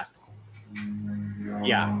bloodbath.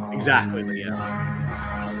 Yeah, exactly,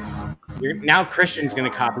 Leah. Now Christian's going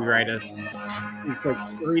to copyright us. It's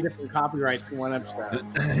like 3 different copyrights in one episode.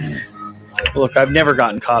 Look, I've never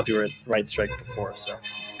gotten copyright strike before, so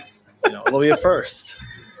it'll be a first.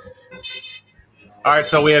 All right,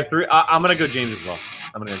 so we have 3. I'm going to go James as well.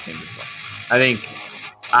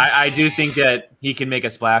 I do think that he can make a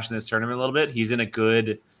splash in this tournament a little bit. He's in a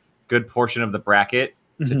good portion of the bracket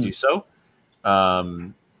to do so.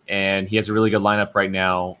 And he has a really good lineup right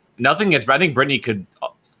now. Nothing against, I think Brittany could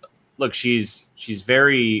look. She's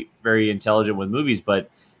very, very intelligent with movies, but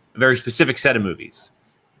a very specific set of movies.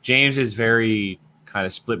 James is very kind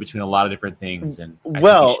of split between a lot of different things. And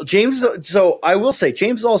James. So I will say,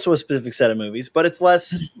 James is also a specific set of movies, but it's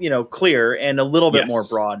less, clear and a little bit more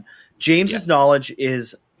broad. James's knowledge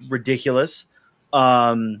is ridiculous.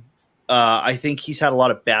 I think he's had a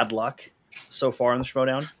lot of bad luck so far in the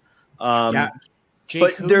Schmodown.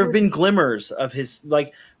 Jake, but there have been glimmers of his,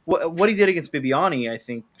 like what he did against Bibiani, I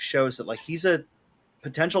think shows that he's a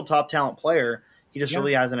potential top talent player. He just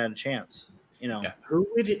really hasn't had a chance, Who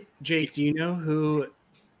would, Jake, do you know who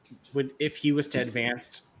would, if he was to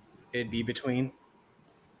advance, it'd be between?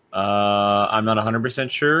 I'm not 100%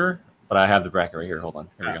 sure, but I have the bracket right here. Hold on.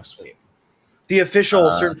 Here we go. Sweet. The official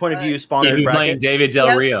certain point of view sponsored He'd be playing bracket. David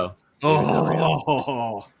Del Rio.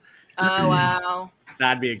 Oh, wow.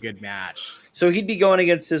 that'd be a good match. So he'd be going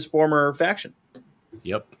against his former faction.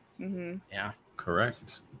 Yep. Mm-hmm. Yeah.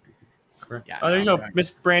 Correct. Yeah, Oh, there you go. Miss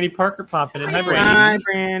Brandy Parker popping in. Hi, Hi, Brandy.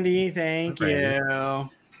 Brandy. Thank you.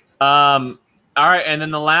 All right, and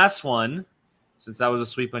then the last one, since that was a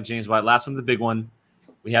sweep on James White, last one's the big one.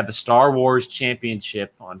 We have the Star Wars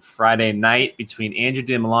Championship on Friday night between Andrew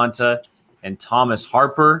DiMolanta and Thomas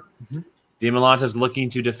Harper. DiMolanta's looking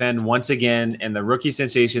to defend once again, and the rookie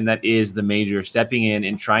sensation that is the Major stepping in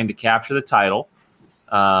and trying to capture the title,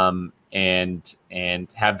 and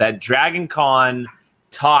have that Dragon Con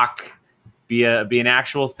talk be an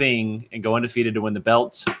actual thing and go undefeated to win the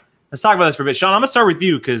belt. Let's talk about this for a bit. Sean, I'm going to start with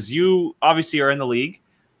you because you obviously are in the league.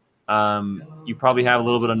 You probably have a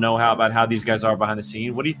little bit of know-how about how these guys are behind the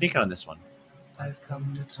scene. What are you thinking on this one? I've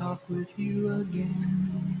come to talk with you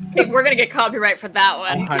again. Okay, we're gonna get copyright for that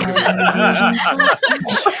one. All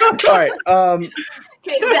right.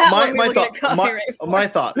 Okay, that one we will get copyright for. My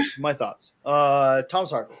thoughts.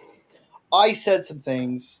 Thomas Harper. I said some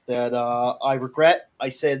things that I regret. I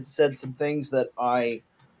said some things that I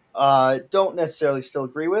don't necessarily still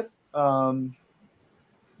agree with about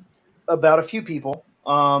a few people.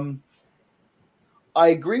 I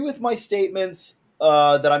agree with my statements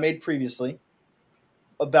that I made previously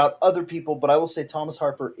about other people, but I will say Thomas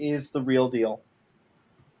Harper is the real deal.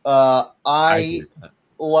 I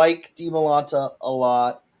like DiMolanta a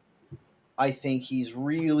lot. I think he's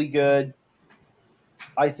really good.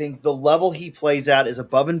 I think the level he plays at is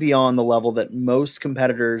above and beyond the level that most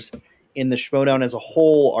competitors in the Schmodown as a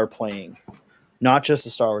whole are playing, not just the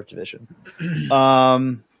Star Wars division.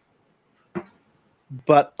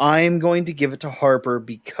 But I'm going to give it to Harper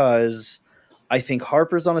because I think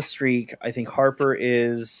Harper's on a streak. I think the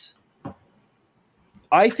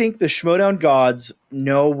Schmodown gods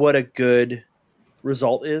know what a good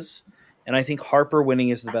result is, and I think Harper winning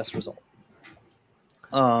is the best result.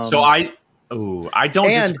 So I don't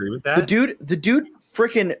disagree with that. The dude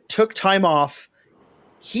freaking took time off.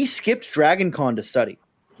 He skipped Dragon Con to study.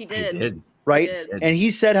 He did. Right? He did. And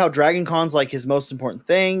he said how Dragon Con's like his most important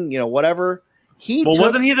thing, whatever.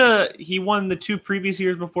 Wasn't he won the 2 previous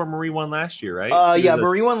years before Marie won last year, right?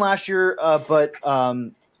 Marie won last year, but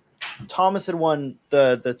Thomas had won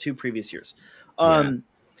the 2 previous years.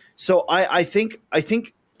 So I think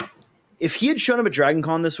if he had shown up at Dragon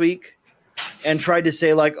Con this week and tried to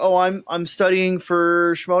say like, "Oh, I'm studying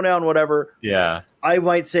for Schmodown, whatever," I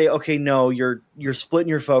might say, "Okay, no, you're splitting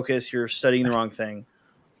your focus. You're studying the wrong thing."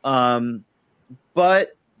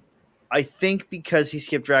 But I think because he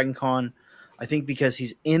skipped Dragon Con, I think because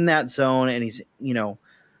he's in that zone and he's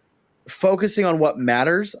focusing on what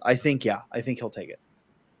matters, I think he'll take it.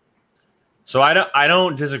 So I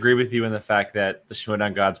don't disagree with you in the fact that the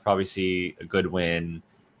Schmodown gods probably see a good win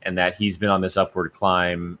and that he's been on this upward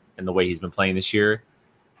climb in the way he's been playing this year.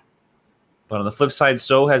 But on the flip side,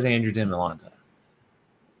 so has Andrew DiMolanta.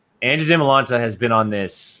 Andrew DiMolanta has been on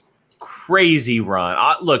this crazy run.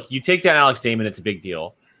 Look, you take down Alex Damon, it's a big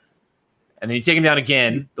deal. And then you take him down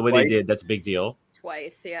again the way they did, that's a big deal.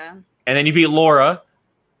 Twice, yeah. And then you beat Laura,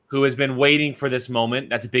 who has been waiting for this moment.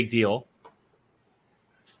 That's a big deal.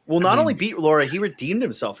 Well, not only beat Laura, he redeemed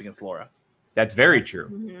himself against Laura. That's very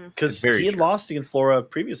true. Because he had lost against Laura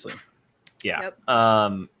previously. Yeah. Yep.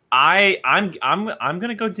 I'm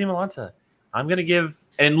gonna go DiMolanta. I'm gonna give,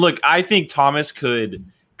 and look, I think Thomas could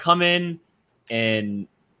come in and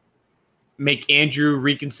make Andrew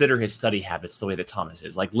reconsider his study habits the way that Thomas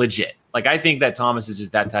is, like legit. Like I think that Thomas is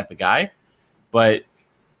just that type of guy, but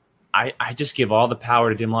I just give all the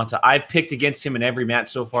power to DiMolanta. I've picked against him in every match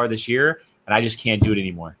so far this year, and I just can't do it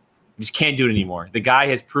anymore. I just can't do it anymore. The guy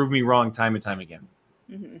has proved me wrong time and time again.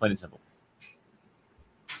 Plain and simple.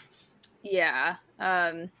 Yeah.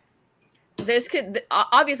 This could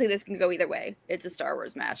obviously this can go either way. It's a Star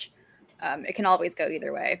Wars match. It can always go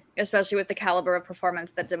either way, especially with the caliber of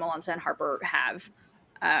performance that DiMolanta and Harper have.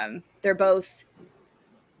 They're both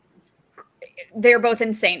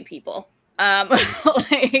insane people.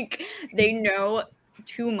 Like they know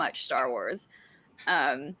too much Star Wars.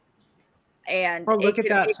 And look at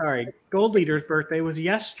that! Sorry, Gold Leader's birthday was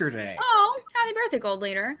yesterday. Oh, happy birthday, Gold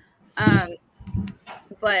Leader!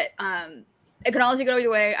 But it can honestly go either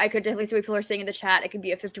way. I could definitely see what people are saying in the chat. It could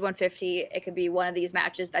be a 51-50. It could be one of these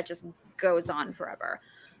matches that just goes on forever.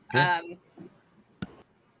 Yeah.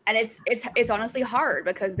 And it's honestly hard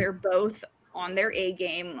because they're both on their A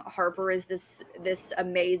game. Harper is this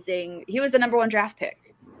amazing. He was the number 1 draft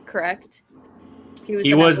pick, correct?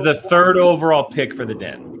 He was the 3rd overall pick for the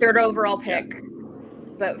Den. 3rd overall pick,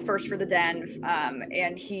 but first for the Den.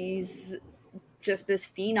 And he's just this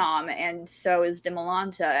phenom, and so is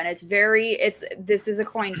DiMolanta. And this is a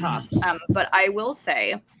coin toss. But I will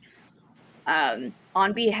say, on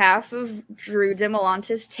behalf of Drew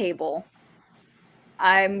DiMolanta's table,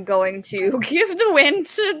 I'm going to give the win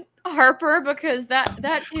to Harper because that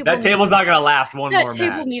table's not going to last one more match.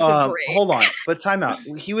 That table needs a break. Hold on, but time out.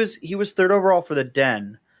 He was 3rd overall for the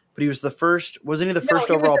Den, but he was the first. Wasn't he the first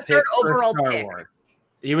overall pick? 3rd overall pick.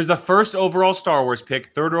 He was the 1st overall Star Wars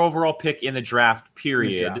pick, 3rd overall pick in the draft.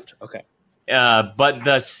 Period. Okay. But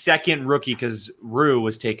the 2nd rookie because Rue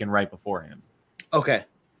was taken right before him. Okay.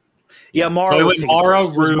 Yeah, Mara. So it was was Mara,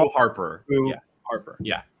 Rue, Harper. Yeah, Harper.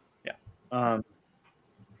 Yeah.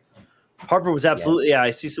 Harper was absolutely. Yeah,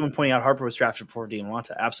 I see someone pointing out Harper was drafted before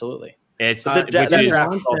DiMolanta. Absolutely. Which is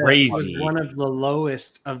crazy. Was one of the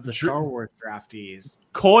lowest of the Star Wars draftees.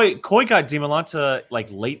 Coy got DiMolanta like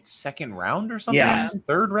late 2nd round or something. Yeah.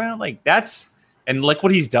 3rd round. Like that's and like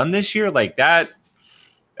what he's done this year. Like that's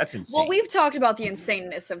insane. Well, we've talked about the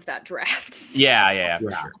insaneness of that draft. Yeah,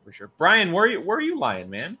 for sure. Brian, where are you lying,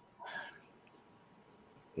 man?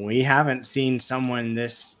 we haven't seen someone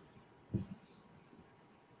this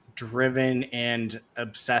driven and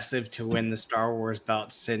obsessive to win the Star Wars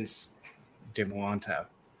belt since DeMolanta.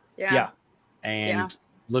 Yeah. And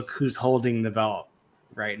look who's holding the belt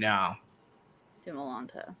right now.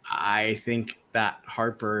 DeMolanta. I think that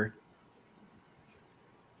Harper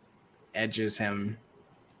edges him.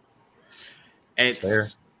 It's fair.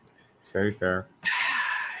 It's very fair.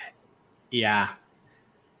 Yeah.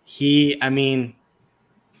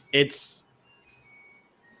 It's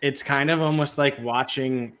kind of almost like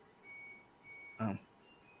watching. Oh,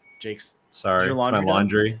 Jake's. Sorry, Your it's my laundry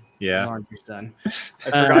laundry. Yeah. Laundry's done. I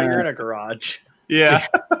forgot you're in a garage. Yeah.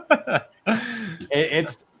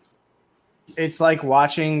 It's like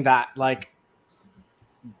watching that like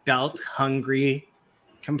belt hungry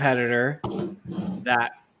competitor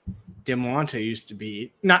that DeMolanta used to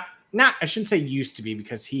be. Not I shouldn't say used to be,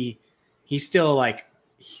 because he still like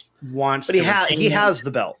wants But he has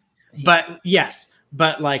the belt. But yes,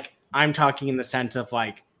 but like I'm talking in the sense of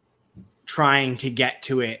like trying to get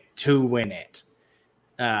to it to win it.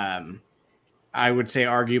 I would say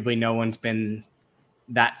arguably no one's been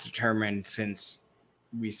that determined since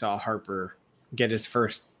we saw Harper get his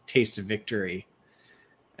first taste of victory.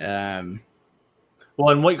 Well,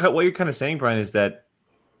 and what you're kind of saying, Brian, is that,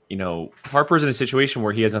 you know, Harper's in a situation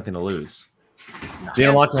where he has nothing to lose.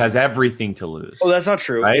 DeMolanta has everything to lose. Oh, that's not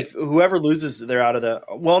true. Right? If whoever loses, they're out of the.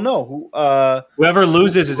 Well, no. Whoever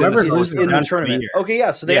loses is in the tournament. Okay,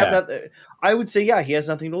 yeah. So they Yeah. have that. I would say, yeah, he has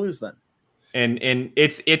nothing to lose then. And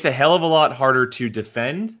it's a hell of a lot harder to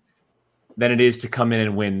defend than it is to come in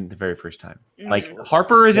and win the very first time. Like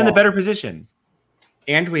Harper is in the better position.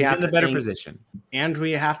 And we He's have in the to better think, position. And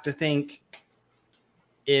we have to think,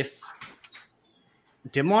 if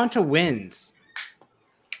DeMolanta wins,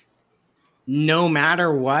 no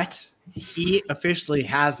matter what, he officially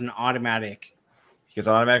has an automatic. He has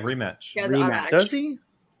an automatic rematch. He has an Rematch. automatic. Does he?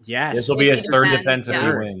 Yes. This will be If his he third defends, defense if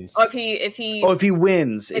yeah. he wins. Oh, if he Oh, if he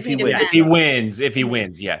wins. If he wins. defends. If he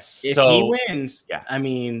wins, yes. If So he wins, yeah. I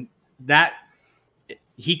mean that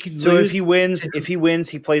he could So lose. if he wins,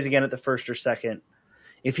 he plays again at the first or second.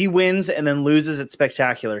 If he wins and then loses at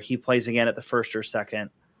Spectacular, he plays again at the first or second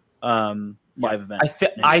live event.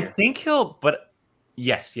 I think he'll. But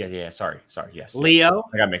yes, yeah. Sorry. Yes, Leo,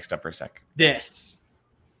 I got mixed up for a sec. this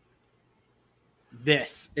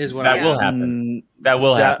is what That I will happen. That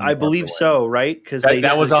will happen. I if believe Harper so, wins. right? Because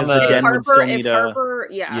That was on the- if Den would still Harper,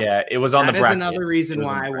 need Yeah, it was on That the is bracket. another It reason was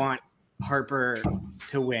on why the I bracket. want Harper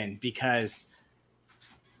to win, because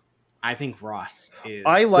I think Ross is.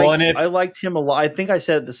 I Well, liked him a lot. I think I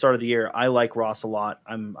said at the start of the year, I like Ross a lot.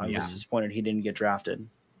 I Yeah. was disappointed he didn't get drafted.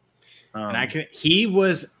 And he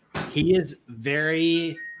is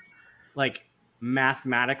very like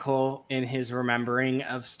mathematical in his remembering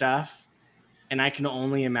of stuff, and I can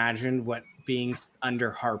only imagine what being under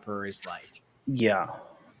Harper is like. Yeah.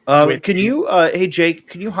 With- Can you, hey Jake,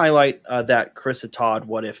 can you highlight that Chris and Todd?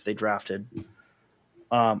 What if they drafted?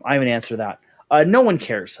 I have an answer to that. No one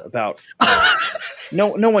cares about.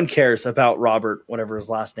 No one cares about Robert, whatever his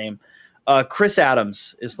last name. Chris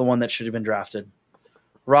Adams is the one that should have been drafted.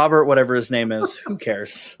 Robert, whatever his name is, who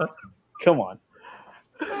cares? Come on.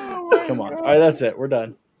 Come on. All right, that's it. We're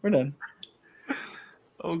done.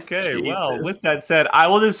 Okay, Jesus. well, with that said, I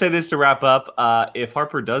will just say this to wrap up. If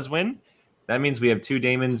Harper does win, that means we have 2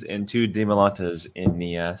 Damons and 2 DeMolantas in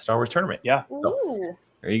the Star Wars tournament. Yeah. Ooh.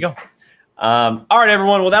 There you go. All right,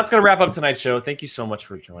 everyone. Well, that's going to wrap up tonight's show. Thank you so much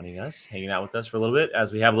for joining us, hanging out with us for a little bit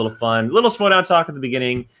as we have a little fun, little Schmodown talk at the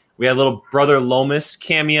beginning. We had a little Brother Lomis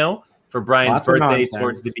cameo for Brian's Lots of birthday nonsense.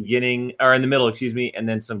 towards the beginning, or in the middle, excuse me, and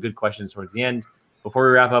then some good questions towards the end. Before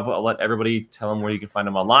we wrap up, I'll let everybody tell them where you can find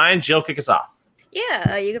them online. Jill, kick us off.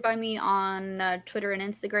 Yeah, you can find me on Twitter and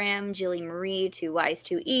Instagram, Jilly Marie, 2 Y's,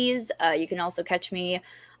 2 E's. You can also catch me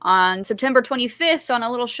on September 25th on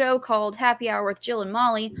a little show called Happy Hour with Jill and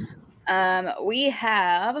Molly. We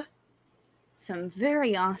have some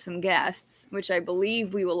very awesome guests, which I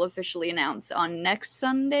believe we will officially announce on next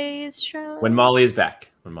Sunday's show. When Molly is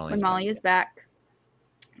back. When Molly is back.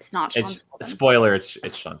 It's not Sean It's Sullivan. spoiler. It's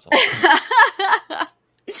Sean Sullivan.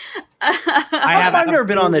 I've never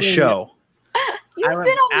been on this show. You've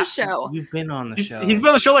been on the show. You've been on the show. He's been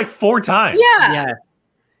on the show like 4 times. Yeah. Yes.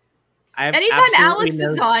 I've Anytime absolutely Alex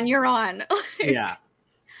is on, you're on. Yeah.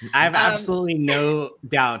 I have absolutely no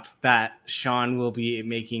doubt that Sean will be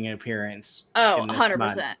making an appearance. Oh, in this 100%.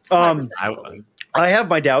 month. 100%. I have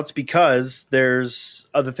my doubts because there's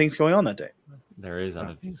other things going on that day. There is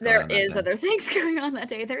other things. There is other things going on that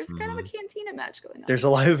day. There's kind of a cantina match going on. There's a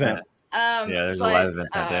live event. there's a live event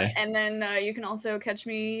that day. And then you can also catch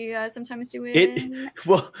me sometimes doing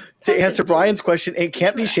Well, to answer posted Brian's videos. question, it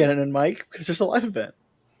can't be Shannon and Mike because there's a live event.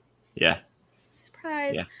 Yeah.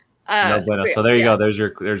 Surprise. Yeah. No bueno. So there you yeah. go.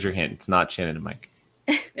 There's your hint. It's not Shannon and Mike.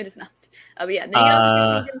 It is not. But yeah, then you can also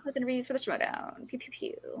catch me doing post interviews for the Schmodown. Pew pew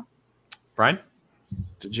pew. Brian?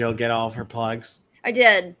 Did Jill get all of her plugs? I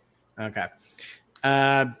did. Okay.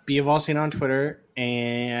 Be of all seen on Twitter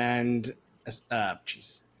and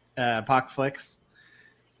Pockflix.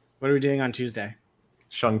 What are we doing on Tuesday?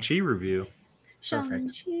 Shang-Chi review.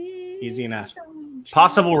 Perfect. Shang-Chi, Easy enough. Shang-Chi.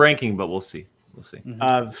 Possible ranking, but we'll see. We'll see.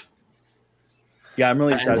 Of Yeah, I'm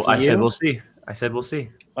really excited. I said we'll see. I said we'll see.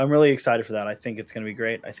 I'm really excited for that. I think it's going to be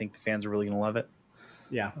great. I think the fans are really going to love it.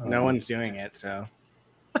 yeah, no one's doing it, so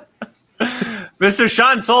Mr.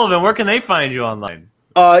 Sean Sullivan, where can they find you online?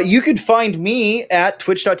 You could find me at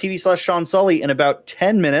twitch.tv/Sean Sully in about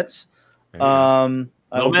 10 minutes. I'll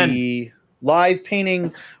be live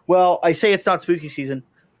painting. Well, I say it's not spooky season,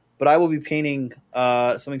 but I will be painting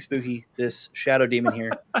something spooky, this shadow demon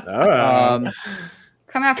here.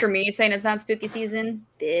 Come after me saying it's not spooky season.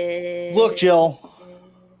 Bitch. Look, Jill.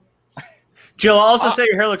 Jill, I'll also say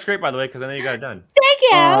your hair looks great, by the way, because I know you got it done. Thank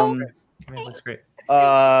you. I mean, it looks great.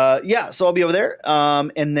 Yeah, so I'll be over there.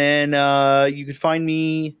 And then you could find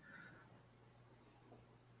me.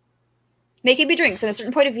 Making me drinks in a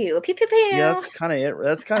certain point of view. Pew pew pew. Yeah, that's kind of it.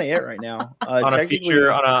 That's kind of it right now. On a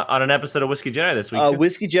feature on an episode of Whiskey Jedi this week. Too.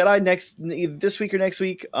 Whiskey Jedi this week or next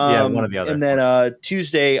week. Yeah, one or the other. And then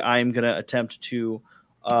Tuesday, I'm gonna attempt to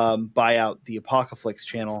buy out the Apocalypse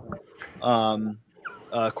channel.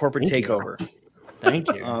 Corporate takeover. thank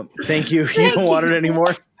you. Thank you. You don't want it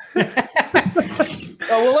anymore.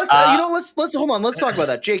 Well, let's hold on. Let's talk about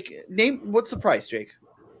that. Jake, what's the price, Jake?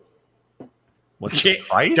 What's Jake, the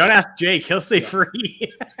price? don't ask Jake; he'll say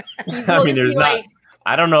free. I mean, there's not.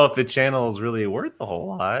 I don't know if the channel is really worth a whole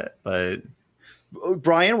lot, but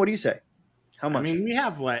Brian, what do you say? How much? I mean, we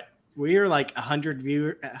have what? We're like 100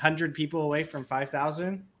 people away from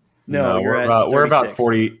 5,000. No, we're about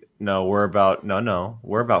 40. No, we're about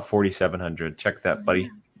 4,700. Check that, buddy.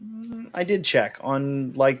 I did check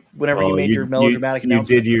on whenever you made your melodramatic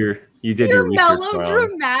announcement. You did Your your research,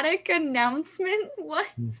 melodramatic announcement? What?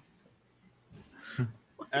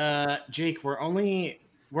 Jake, we're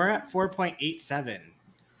at 4.87.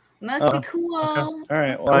 Must be cool. Okay. All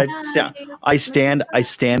right. Well, I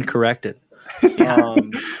stand corrected.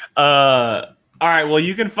 All right. Well,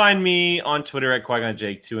 you can find me on Twitter at Qui-Gon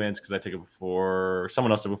Jake 2 N's because I took it before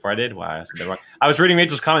someone else did before I did. Wow, I said that wrong. I was reading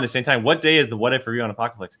Rachel's comment at the same time. What day is the What If review on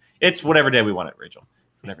Apocalypse? It's whatever day we want it, Rachel.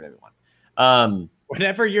 Whatever day we want.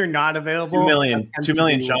 Whenever you're not available. 2 million,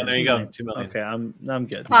 Sean. There you go. 2 million. Okay, I'm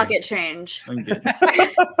good. Pocket change. I'm good.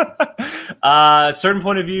 Certain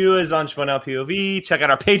Point of View is on Shmodown POV. Check out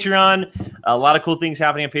our Patreon. A lot of cool things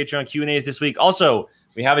happening on Patreon. Q&As this week. Also,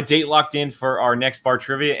 we have a date locked in for our next bar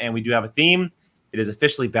trivia, and we do have a theme. It is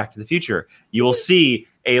officially Back to the Future. You will see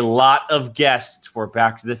a lot of guests for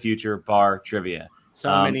Back to the Future bar trivia.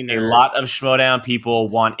 So many nerds. A lot of Schmodown people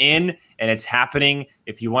want in, and it's happening.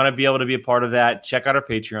 If you want to be able to be a part of that, check out our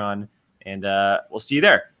Patreon, and we'll see you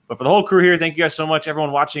there. But for the whole crew here, thank you guys so much.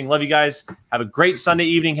 Everyone watching, love you guys. Have a great Sunday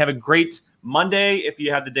evening. Have a great Monday. If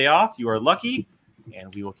you have the day off, you are lucky,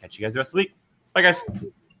 and we will catch you guys the rest of the week. Bye, guys.